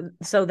 So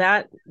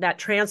that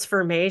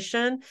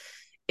transformation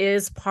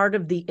is part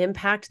of the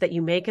impact that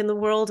you make in the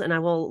world. And I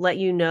will let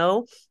you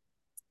know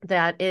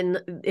that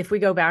if we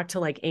go back to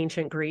like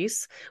ancient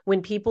Greece,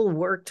 when people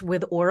worked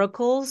with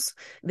oracles,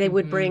 they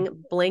would Mm-hmm.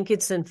 bring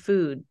blankets and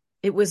food.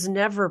 It was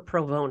never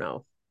pro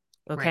bono.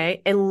 Right.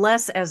 Okay.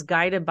 Unless as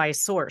guided by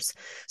source.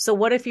 So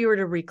what if you were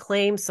to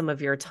reclaim some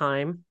of your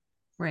time,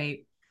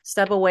 Right.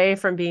 step away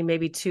from being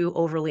maybe too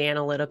overly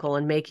analytical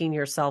and making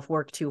yourself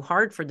work too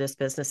hard for this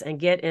business and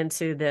get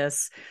into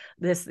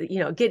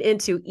get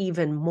into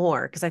even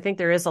more? Because I think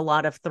there is a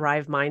lot of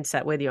thrive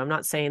mindset with you. I'm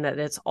not saying that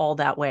it's all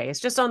that way. It's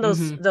just on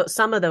Mm-hmm. those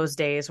some of those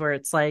days where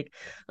it's like,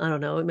 I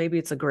don't know, maybe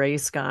it's a gray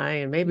sky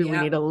and maybe we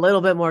Yeah. need a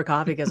little bit more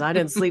coffee because I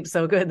didn't sleep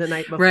so good the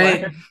night before.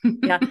 Right.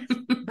 Yeah.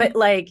 But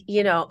like,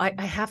 I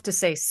have to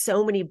say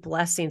so many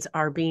blessings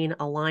are being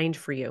aligned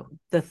for you.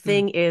 The Mm.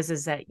 thing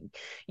is that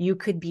you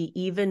could be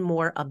even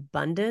more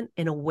abundant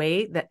in a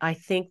way that I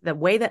think the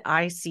way that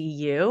I see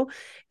you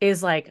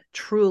is like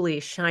truly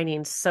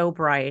shining so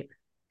bright,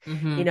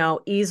 Mm-hmm.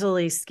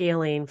 easily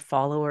scaling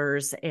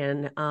followers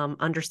and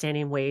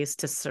understanding ways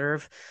to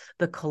serve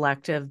the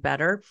collective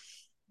better.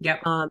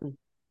 Yep. Um,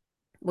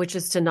 which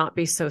is to not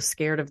be so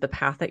scared of the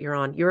path that you're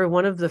on. You're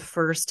one of the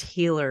first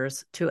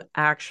healers to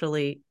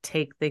actually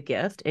take the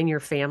gift in your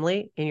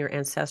family, in your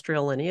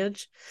ancestral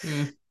lineage.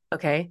 Mm.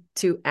 Okay.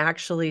 To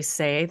actually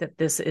say that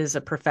this is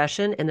a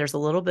profession. And there's a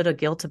little bit of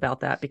guilt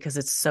about that because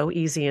it's so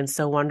easy and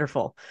so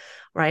wonderful.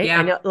 Right. I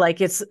Yeah. know, like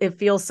it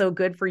feels so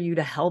good for you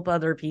to help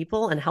other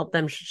people and help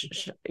them,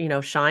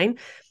 shine.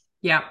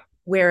 Yeah.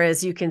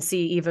 Whereas you can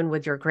see even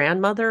with your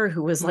grandmother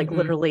who was like Mm-hmm.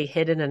 literally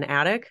hid in an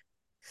attic.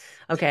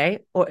 Okay.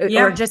 Or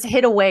Yep. just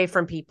hid away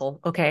from people.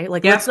 Okay.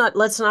 Like Yep.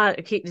 let's not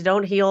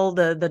don't heal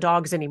the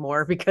dogs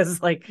anymore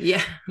because like,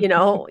 Yeah.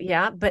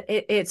 yeah, but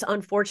it's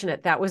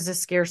unfortunate. That was a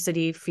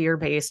scarcity,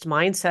 fear-based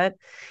mindset.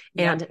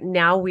 Yep. And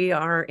now we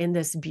are in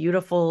this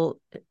beautiful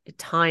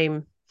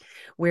time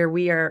where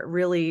we are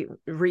really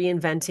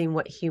reinventing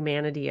what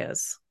humanity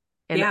is.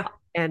 And Yeah.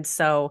 and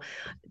so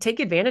take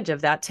advantage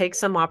of that. Take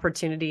some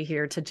opportunity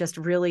here to just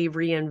really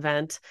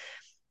reinvent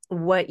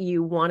what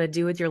you want to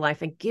do with your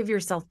life and give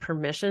yourself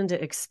permission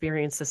to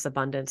experience this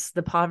abundance.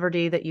 The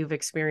poverty that you've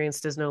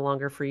experienced is no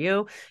longer for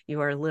you.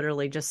 You are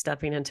literally just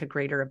stepping into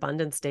greater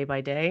abundance day by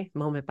day,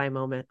 moment by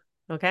moment.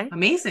 Okay.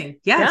 Amazing.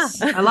 Yeah.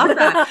 Yes. I love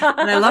that.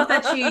 And I love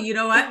that you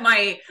know what?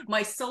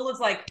 My soul is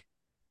like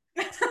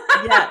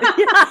Yeah.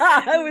 Yeah.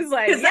 I was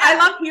like, because I yeah.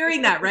 love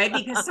hearing that, right?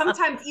 Because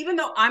sometimes, even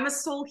though I'm a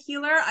soul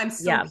healer, I'm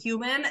still Yeah.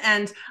 human.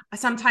 And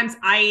sometimes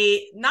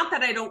not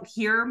that I don't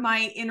hear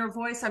my inner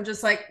voice, I'm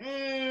just like,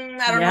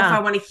 I don't know if I Yeah.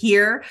 want to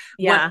hear what,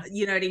 Yeah.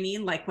 you know what I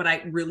mean? Like what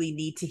I really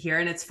need to hear.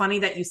 And it's funny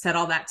that you said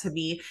all that to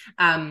me.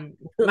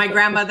 My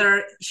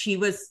grandmother, she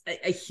was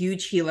a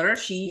huge healer.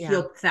 She Yeah.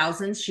 healed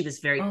thousands. She was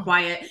very Oh,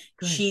 quiet.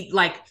 good. She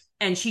like,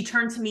 And she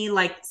turned to me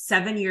like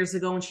 7 years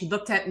ago and she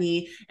looked at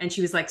me and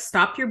she was like,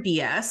 stop your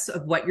BS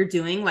of what you're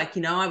doing. Like,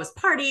 I was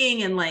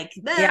partying and like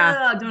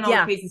doing all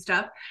the crazy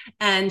stuff.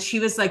 And she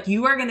was like,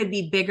 you are going to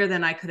be bigger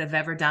than I could have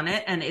ever done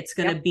it. And it's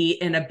going to be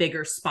in a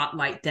bigger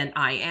spotlight than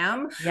I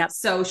am.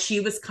 So she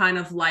was kind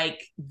of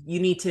like, you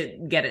need to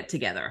get it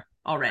together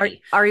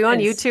already. Are you on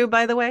YouTube,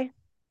 by the way?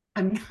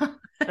 I'm not.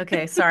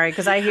 Okay, sorry,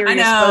 because I hear I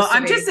you're know supposed to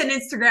I'm be. just an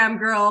Instagram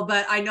girl,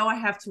 but I know I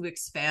have to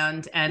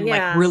expand and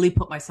like really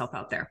put myself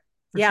out there.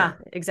 Sure.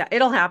 Exactly.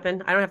 It'll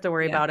happen. I don't have to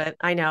worry about it.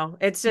 I know.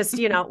 It's just,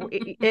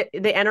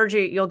 the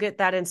energy, you'll get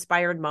that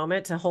inspired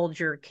moment to hold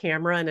your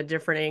camera in a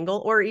different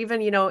angle, or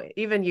even,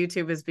 even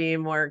YouTube is being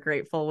more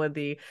grateful with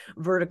the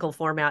vertical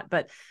format.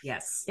 But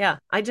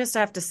I just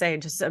have to say,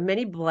 just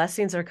many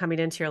blessings are coming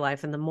into your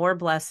life, and the more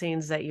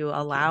blessings that you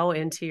allow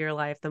into your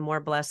life, the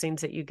more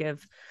blessings that you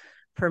give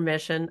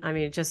permission. I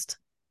mean, just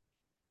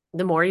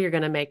the more you're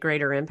going to make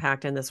greater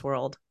impact in this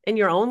world, in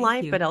your own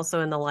life, but also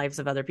in the lives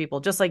of other people,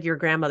 just like your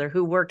grandmother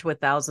who worked with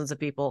thousands of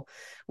people,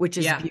 which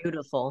is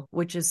beautiful,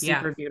 which is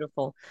super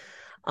beautiful.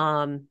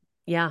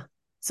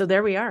 So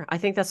there we are. I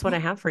think that's what I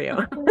have for you.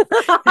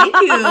 Thank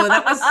you.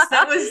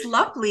 That was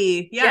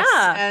lovely. Yes.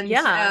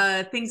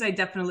 And things I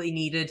definitely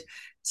needed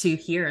to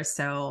hear.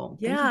 So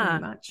thank you very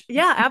much.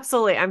 Yeah,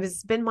 absolutely.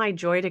 It's been my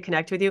joy to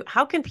connect with you.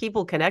 How can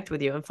people connect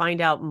with you and find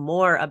out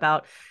more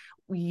about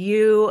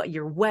you,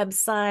 your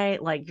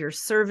website, like your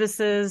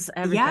services,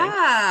 everything?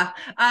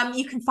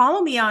 You can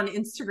follow me on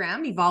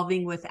Instagram,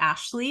 Evolving with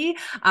Ashley.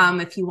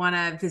 If you want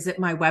to visit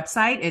my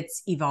website,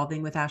 it's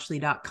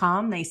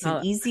evolvingwithashley.com. Nice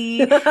and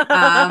easy.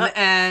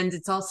 And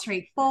it's all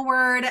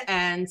straightforward,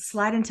 and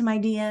slide into my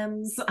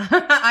DMs.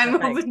 I'm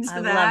open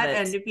to that.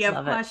 And if you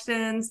have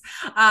questions,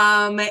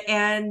 I'm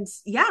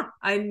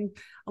a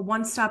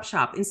one-stop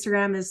shop.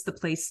 Instagram is the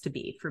place to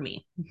be for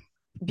me.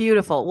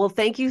 Beautiful. Well,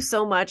 thank you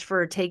so much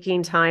for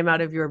taking time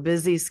out of your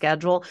busy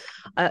schedule.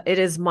 It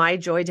is my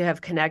joy to have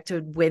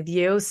connected with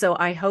you. So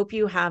I hope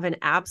you have an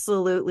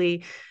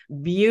absolutely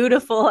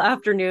beautiful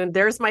afternoon.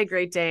 There's my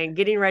Great Dane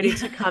getting ready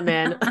to come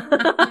in.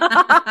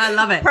 I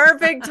love it.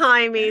 Perfect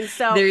timing.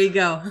 So there you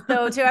go.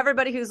 So to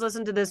everybody who's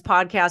listened to this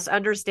podcast,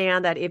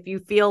 understand that if you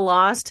feel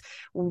lost,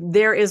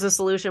 there is a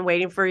solution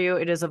waiting for you.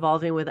 It is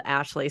Evolving with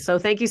Ashley. So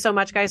thank you so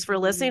much, guys, for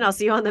listening. I'll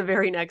see you on the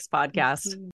very next podcast.